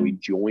 but how we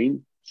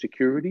join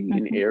security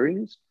in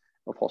areas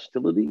of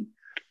hostility.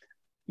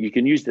 You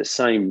can use the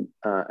same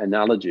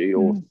analogy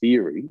or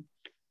theory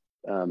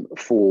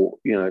for,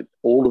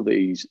 all of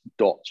these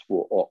dots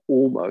are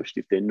almost,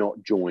 if they're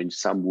not joined,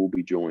 some will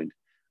be joined.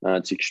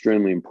 It's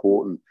extremely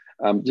important.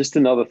 Just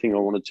another thing I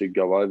wanted to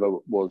go over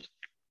was,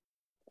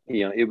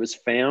 it was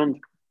found,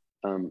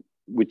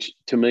 which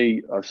to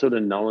me, I've sort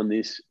of known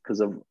this because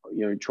I've,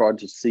 tried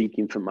to seek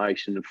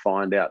information and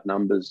find out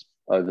numbers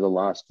over the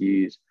last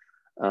years.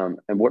 And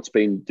what's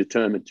been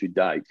determined to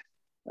date,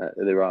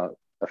 there are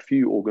a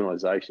few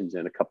organisations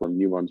and a couple of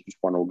new ones, which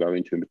one I'll go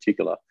into in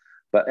particular.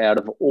 But out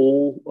of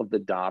all of the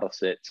data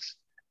sets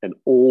and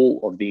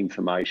all of the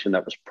information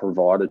that was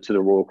provided to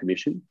the Royal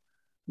Commission,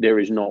 there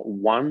is not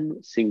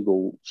one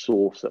single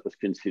source that was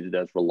considered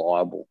as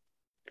reliable.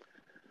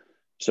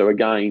 So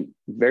again,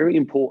 very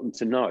important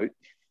to note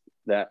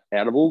that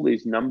out of all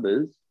these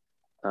numbers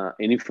and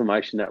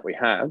information that we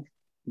have,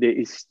 there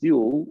is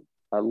still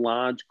a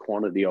large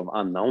quantity of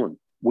unknown.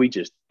 We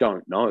just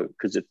don't know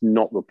because it's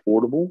not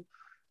reportable.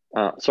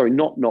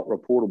 Not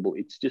reportable,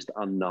 it's just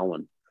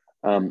unknown.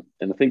 And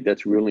I think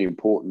that's really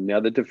important.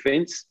 Now, the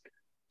defence,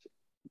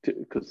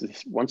 because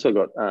once I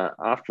got,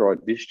 after I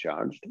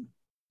discharged,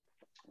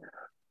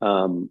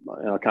 and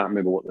I can't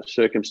remember what the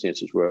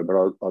circumstances were,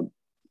 but I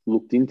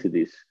looked into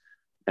this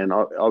and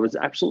I was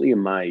absolutely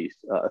amazed.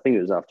 I think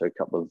it was after a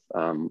couple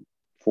of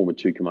former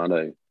 2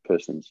 Commando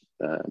persons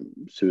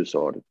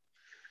suicided.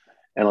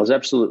 And I was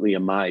absolutely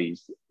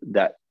amazed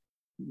that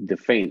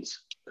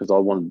defence, because I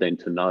wanted them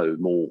to know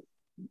more.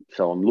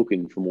 So I'm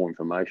looking for more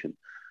information.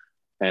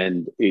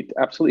 And it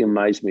absolutely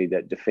amazed me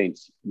that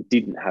defence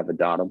didn't have a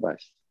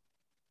database,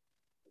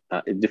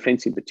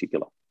 defence in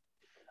particular.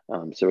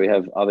 So we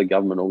have other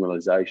government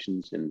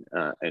organisations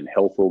and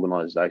health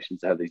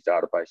organisations that have these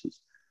databases.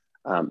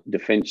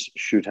 Defence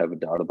should have a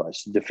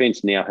database.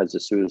 Defence now has a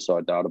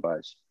suicide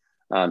database.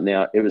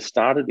 Now, it was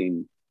started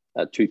in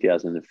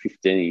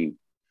 2015,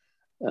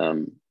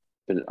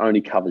 but it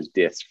only covers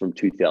deaths from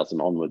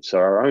 2000 onwards. So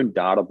our own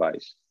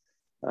database,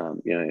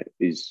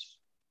 is,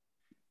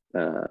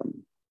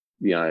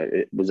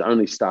 it was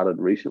only started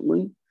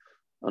recently,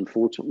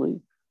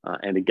 unfortunately.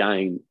 And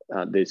again,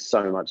 there's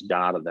so much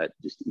data that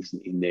just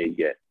isn't in there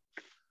yet.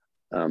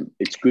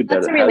 It's good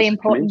That's that a really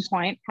important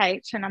point,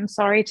 H, and I'm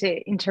sorry to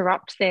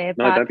interrupt there.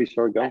 No, but don't be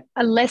sorry, go.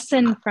 A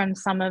lesson from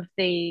some of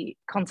the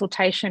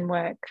consultation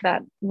work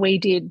that we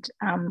did,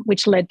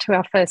 which led to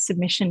our first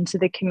submission to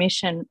the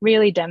Commission,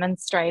 really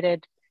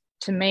demonstrated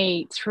to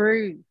me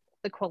through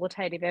the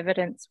qualitative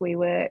evidence we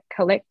were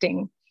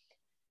collecting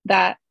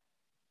that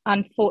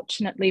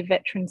unfortunately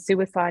veteran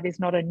suicide is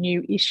not a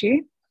new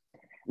issue.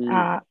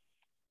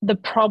 The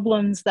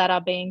problems that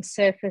are being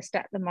surfaced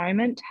at the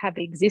moment have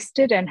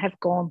existed and have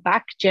gone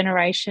back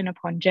generation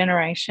upon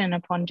generation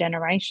upon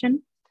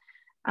generation.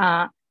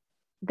 The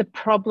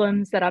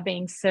problems that are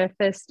being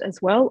surfaced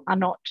as well are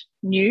not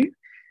new.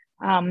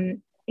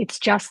 It's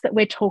just that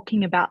we're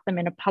talking about them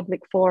in a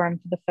public forum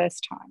for the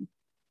first time.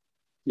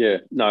 Yeah,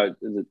 no,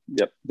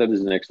 yep, that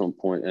is an excellent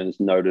point, and it's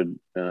noted,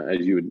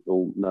 as you would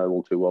all know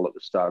all too well at the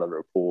start of the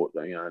report.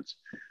 It's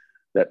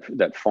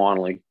that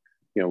finally,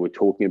 we're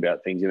talking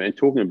about things and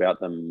talking about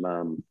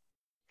them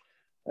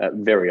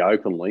very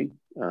openly,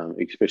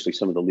 especially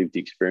some of the lived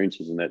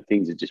experiences, and that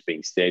things are just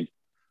being said.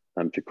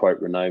 To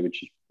quote Renee,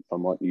 which is, I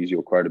might use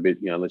your quote a bit,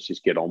 let's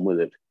just get on with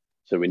it.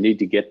 So we need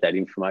to get that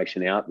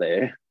information out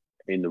there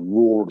in the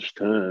rawest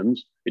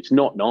terms. It's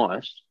not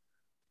nice.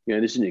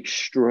 This is an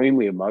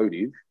extremely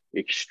emotive,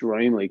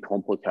 extremely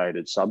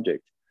complicated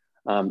subject.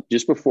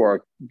 Just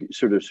before I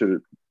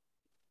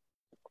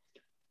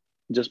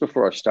just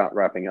before I start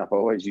wrapping up, I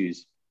always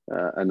use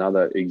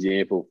another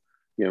example.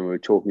 We're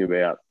talking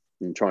about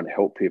and trying to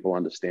help people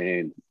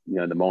understand,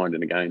 the mind.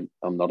 And again,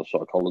 I'm not a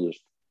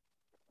psychologist.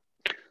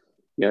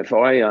 If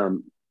I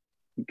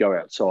go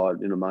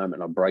outside in a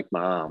moment, I break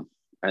my arm,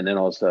 and then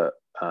I was to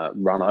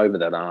run over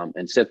that arm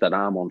and set that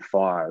arm on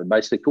fire, and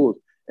basically cause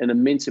an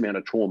immense amount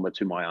of trauma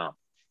to my arm.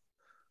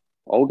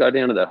 I'll go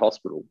down to that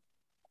hospital,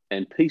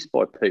 and piece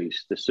by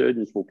piece, the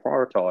surgeons will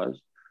prioritise,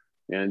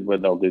 and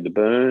whether they'll do the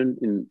burn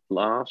in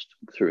last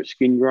through a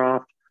skin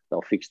graft,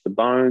 they'll fix the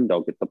bone,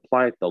 they'll get the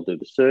plate, they'll do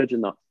the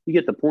surgeon. You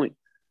get the point.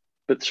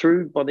 But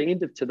by the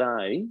end of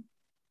today,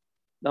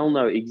 they'll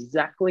know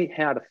exactly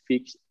how to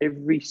fix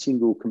every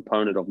single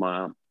component of my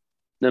arm,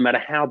 no matter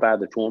how bad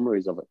the trauma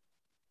is of it.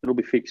 It'll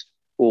be fixed,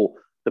 or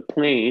the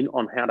plan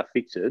on how to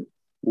fix it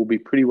will be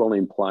pretty well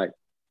in play.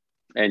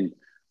 And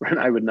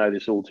Renee would know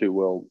this all too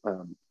well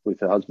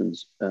with her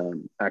husband's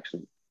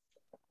accident.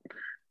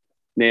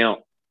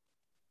 Now,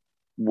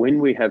 when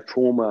we have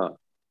trauma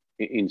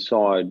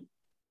inside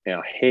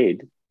our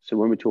head, so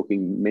when we're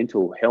talking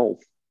mental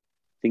health,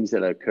 things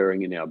that are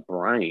occurring in our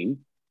brain,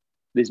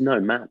 there's no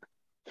map.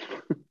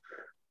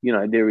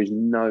 There is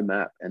no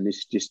map. And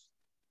this just,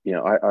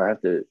 I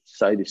have to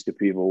say this to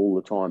people all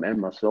the time,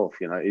 and myself,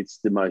 it's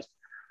the most,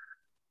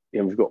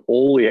 we've got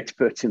all the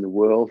experts in the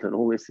world and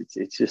all this.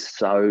 It's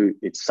just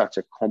it's such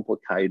a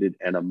complicated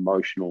and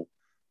emotional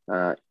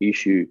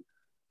issue.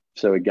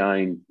 So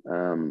again,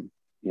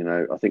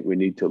 I think we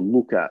need to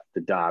look at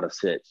the data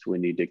sets. We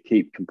need to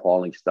keep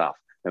compiling stuff,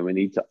 and we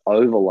need to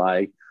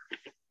overlay,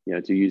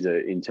 to use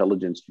an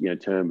intelligence,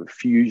 term of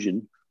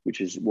fusion,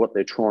 which is what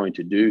they're trying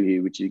to do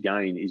here, which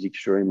again is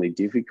extremely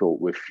difficult.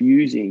 We're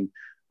fusing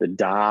the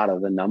data,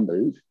 the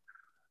numbers,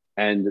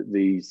 and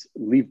these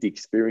lived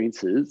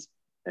experiences,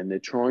 and they're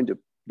doing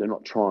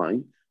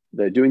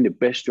the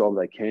best job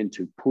they can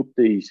to put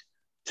these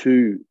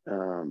two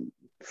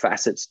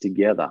facets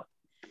together.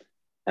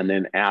 And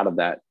then out of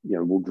that,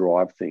 we'll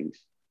drive things.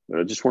 But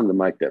I just wanted to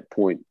make that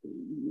point.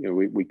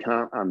 We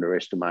can't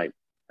underestimate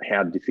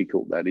how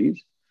difficult that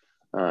is.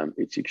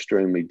 It's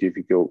extremely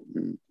difficult.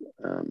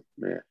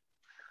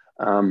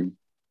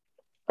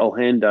 I'll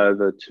hand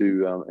back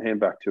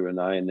to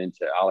Renee and then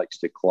to Alex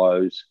to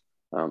close.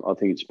 I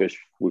think it's best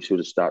we sort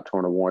of start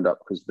trying to wind up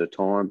because of the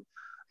time.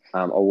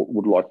 I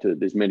would like to,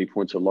 there's many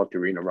points I'd like to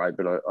reiterate,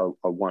 but I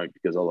won't,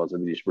 because otherwise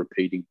I'm just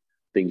repeating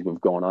things we've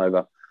gone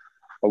over.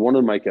 I want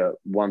to make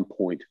one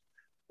point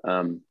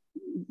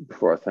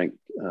before I thank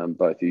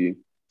both of you.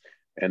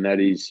 And that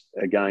is,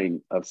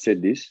 again, I've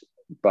said this,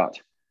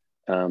 but,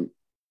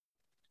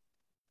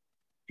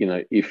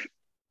 if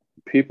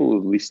people are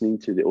listening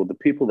to or the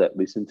people that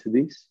listen to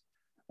this,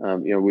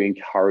 we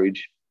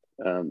encourage,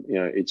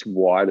 its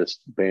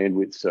widest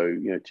bandwidth. So,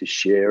 to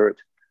share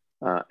it.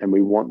 And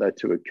we want that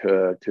to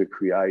occur to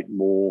create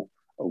more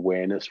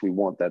awareness. We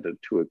want that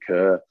to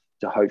occur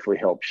to hopefully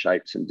help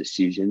shape some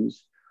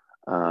decisions,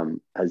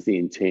 as the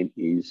intent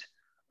is,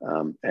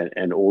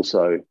 and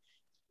also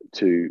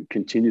to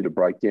continue to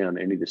break down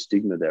any of the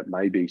stigma that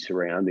may be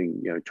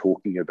surrounding,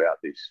 talking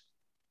about this.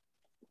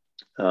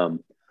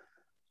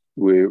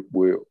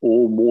 We're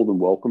all more than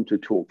welcome to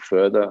talk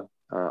further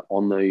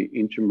on the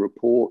interim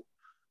report.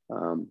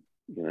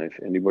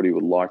 If anybody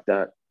would like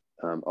that,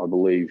 I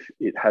believe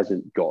it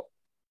hasn't got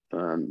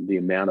the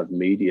amount of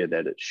media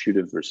that it should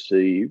have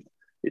received.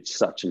 It's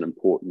such an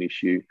important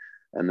issue,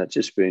 and that's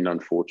just been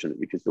unfortunate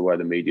because the way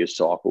the media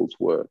cycles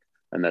work,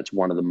 and that's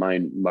one of the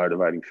main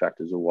motivating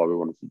factors of why we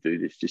wanted to do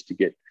this, just to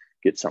get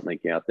something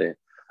out there.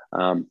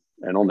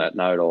 And on that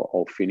note,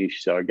 I'll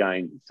finish. So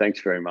again,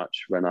 thanks very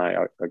much, Renee.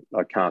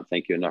 I can't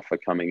thank you enough for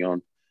coming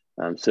on.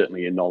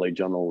 Certainly your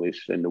knowledge on all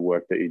this and the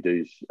work that you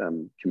do is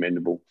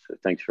commendable. So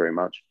thanks very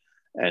much.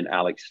 And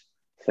Alex,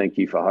 thank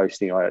you for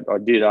hosting. I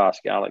did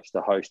ask Alex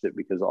to host it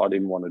because I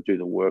didn't want to do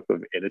the work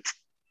of editing.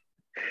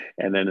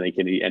 And then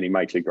he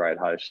makes a great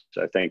host.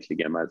 So thanks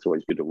again, mate. It's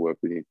always good to work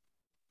with you.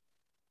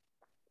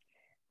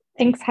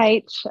 Thanks,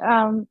 H.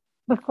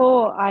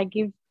 Before I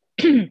give,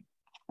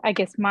 I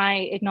guess, my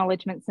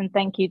acknowledgements and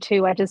thank you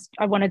too,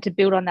 I wanted to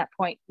build on that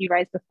point you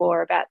raised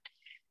before about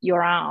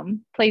your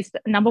arm. Please,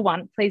 number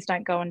one, please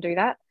don't go and do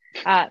that.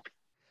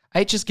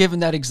 H has given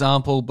that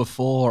example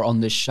before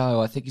on this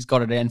show. I think he's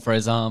got it in for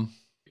his arm.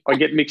 I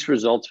get mixed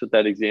results with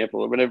that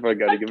example. Whenever I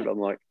go to give it, I'm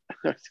like,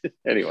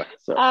 anyway.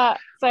 So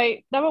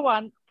number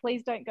one,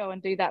 please don't go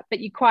and do that. But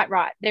you're quite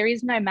right. There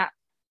is no map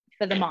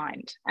for the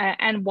mind.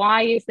 And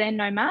why is there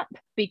no map?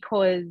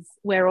 Because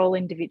we're all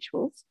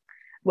individuals.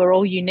 We're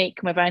all unique.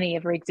 We've only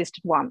ever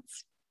existed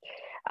once.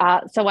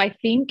 So I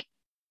think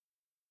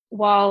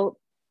while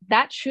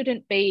that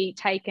shouldn't be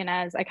taken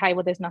as, okay,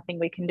 well, there's nothing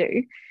we can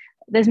do.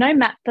 There's no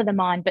map for the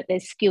mind, but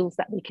there's skills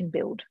that we can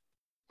build.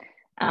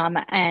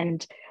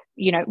 And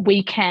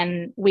we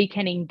can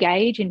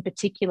engage in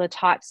particular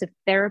types of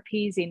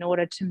therapies in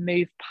order to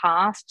move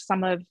past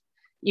some of,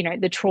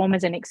 the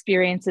traumas and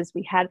experiences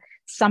we had.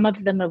 Some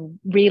of them are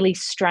really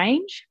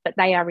strange, but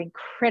they are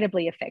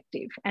incredibly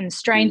effective, and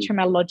strange from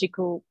a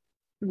logical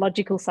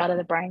side of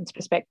the brain's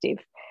perspective.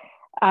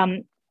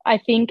 I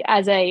think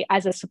as a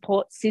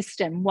support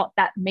system, what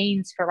that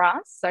means for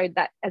us, so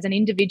that as an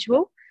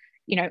individual,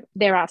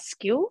 there are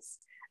skills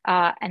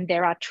and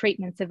there are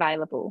treatments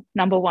available.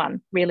 Number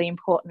one, really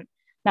important.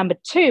 Number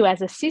two,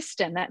 as a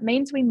system, that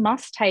means we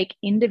must take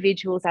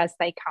individuals as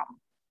they come.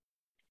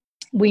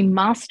 We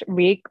must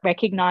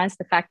recognise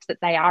the fact that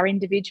they are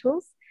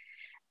individuals.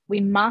 We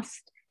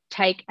must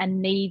take a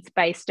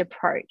needs-based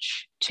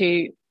approach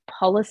to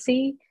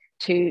policy,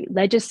 to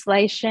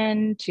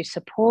legislation, to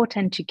support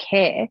and to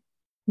care,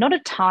 not a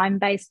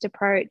time-based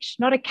approach,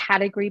 not a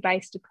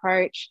category-based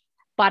approach,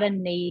 but a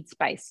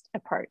needs-based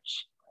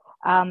approach.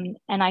 And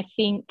I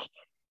think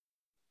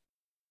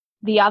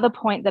the other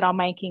point that I'll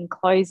make in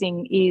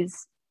closing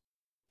is,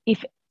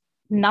 if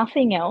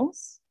nothing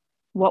else,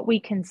 what we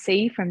can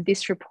see from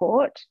this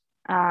report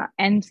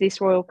and this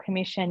Royal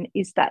Commission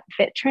is that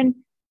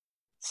veteran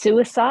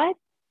suicide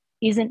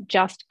isn't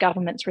just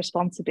government's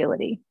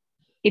responsibility.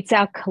 It's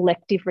our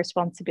collective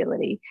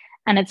responsibility.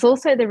 And it's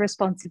also the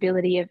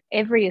responsibility of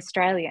every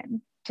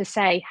Australian to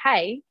say,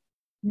 hey,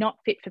 not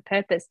fit for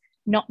purpose,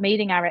 not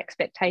meeting our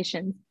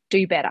expectations,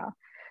 do better.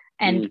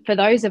 And for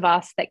those of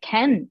us that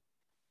can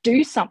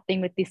do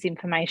something with this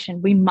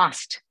information, we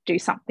must do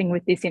something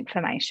with this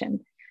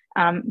information,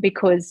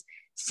 because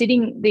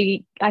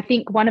I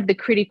think one of the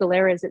critical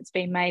errors that's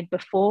been made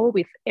before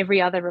with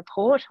every other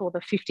report, or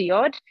the 50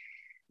 odd,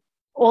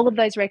 all of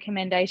those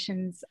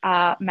recommendations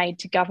are made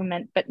to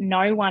government, but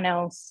no one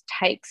else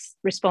takes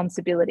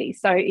responsibility.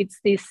 So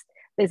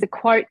there's a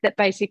quote that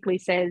basically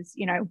says,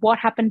 what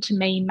happened to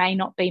me may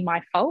not be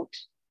my fault.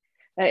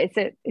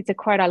 It's a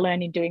quote I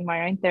learned in doing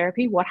my own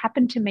therapy. What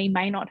happened to me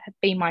may not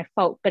be my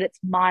fault, but it's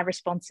my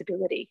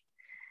responsibility.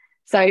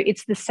 So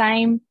it's the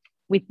same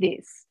with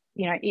this.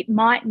 It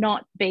might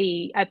not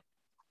be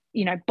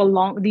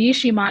the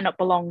issue might not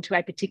belong to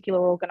a particular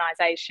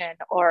organisation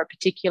or a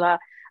particular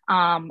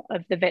arm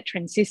of the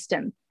veteran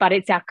system, but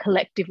it's our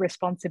collective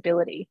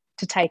responsibility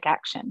to take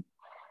action.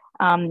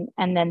 And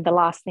then the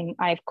last thing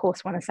I, of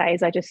course, want to say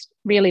is I just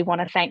really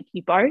want to thank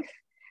you both.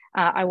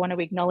 I want to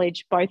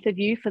acknowledge both of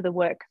you for the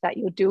work that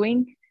you're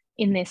doing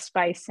in this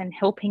space and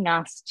helping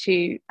us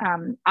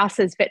us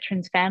as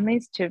veterans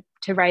families to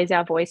raise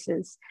our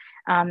voices.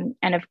 And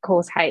of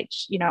course,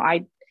 H,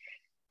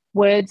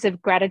 words of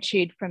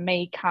gratitude from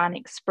me can't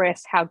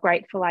express how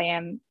grateful I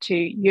am to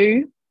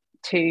you,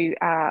 to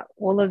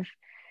all of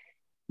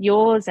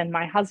yours and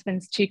my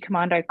husband's two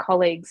commando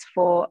colleagues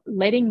for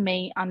letting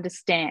me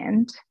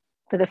understand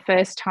for the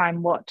first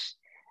time what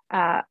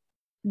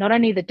not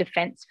only the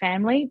defence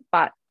family,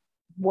 but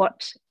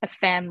what a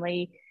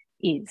family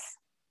is.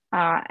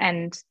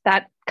 And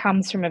that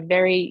comes from a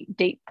very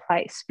deep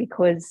place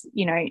because,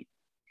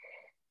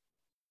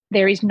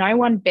 there is no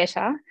one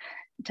better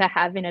to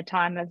have in a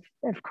time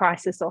of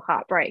crisis or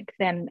heartbreak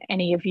than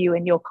any of you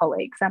and your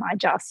colleagues. And I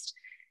just,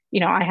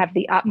 I have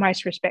the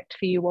utmost respect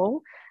for you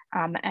all.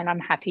 And I'm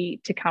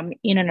happy to come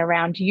in and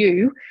around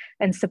you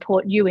and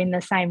support you in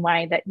the same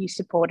way that you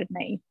supported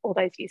me all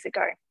those years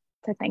ago.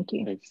 So thank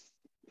you.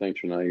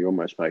 Thanks, Renee. You're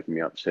almost making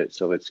me upset.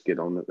 So let's get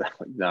on with that.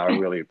 No, I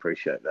really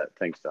appreciate that.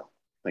 Thanks, Dale.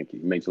 Thank you.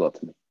 It means a lot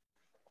to me.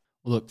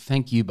 Well, look,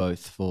 thank you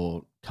both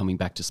for coming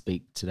back to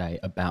speak today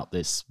about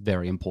this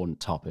very important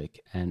topic.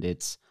 And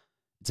it's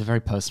a very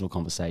personal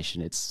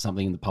conversation. It's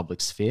something in the public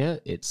sphere.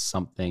 It's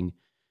something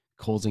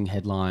causing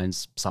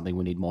headlines, something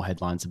we need more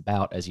headlines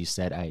about, as you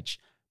said, H.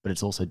 But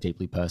it's also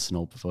deeply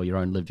personal for your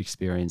own lived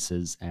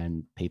experiences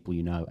and people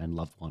you know and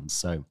loved ones.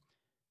 So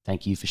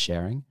thank you for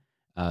sharing.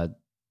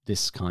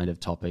 This kind of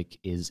topic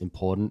is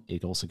important.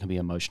 It also can be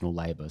emotional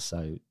labor.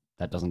 So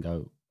that doesn't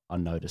go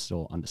unnoticed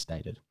or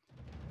understated.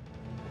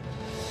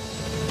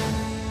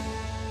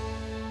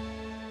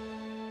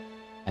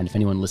 And if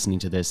anyone listening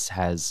to this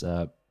has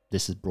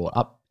brought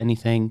up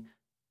anything,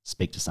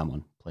 speak to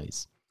someone,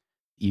 please.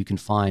 You can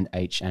find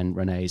H and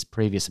Renee's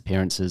previous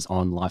appearances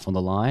on Life on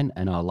the Line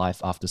and our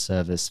Life After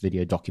Service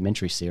video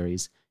documentary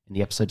series in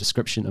the episode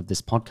description of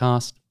this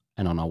podcast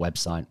and on our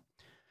website.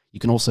 You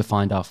can also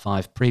find our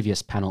 5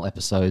 previous panel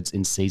episodes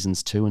in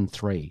seasons 2 and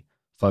 3,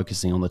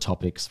 focusing on the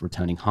topics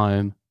returning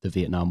home, the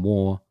Vietnam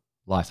War,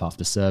 life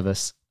after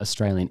service,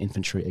 Australian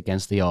infantry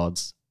against the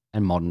odds,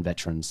 and modern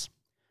veterans.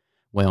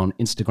 We're on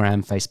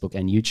Instagram, Facebook,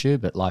 and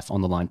YouTube at Life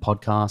on the Line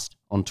Podcast,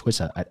 on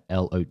Twitter at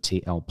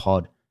LOTL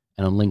Pod,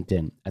 and on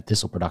LinkedIn at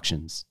Thistle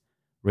Productions.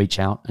 Reach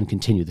out and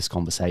continue this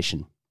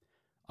conversation.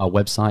 Our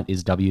website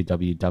is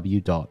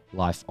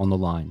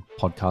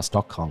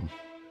www.lifeonthelinepodcast.com.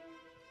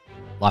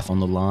 Life on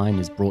the Line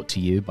is brought to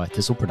you by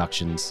Thistle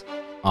Productions,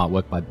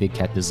 artwork by Big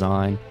Cat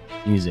Design,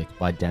 music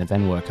by Dan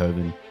Van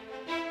Werkhoven.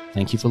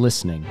 Thank you for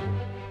listening,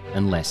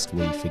 and lest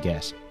we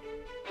forget.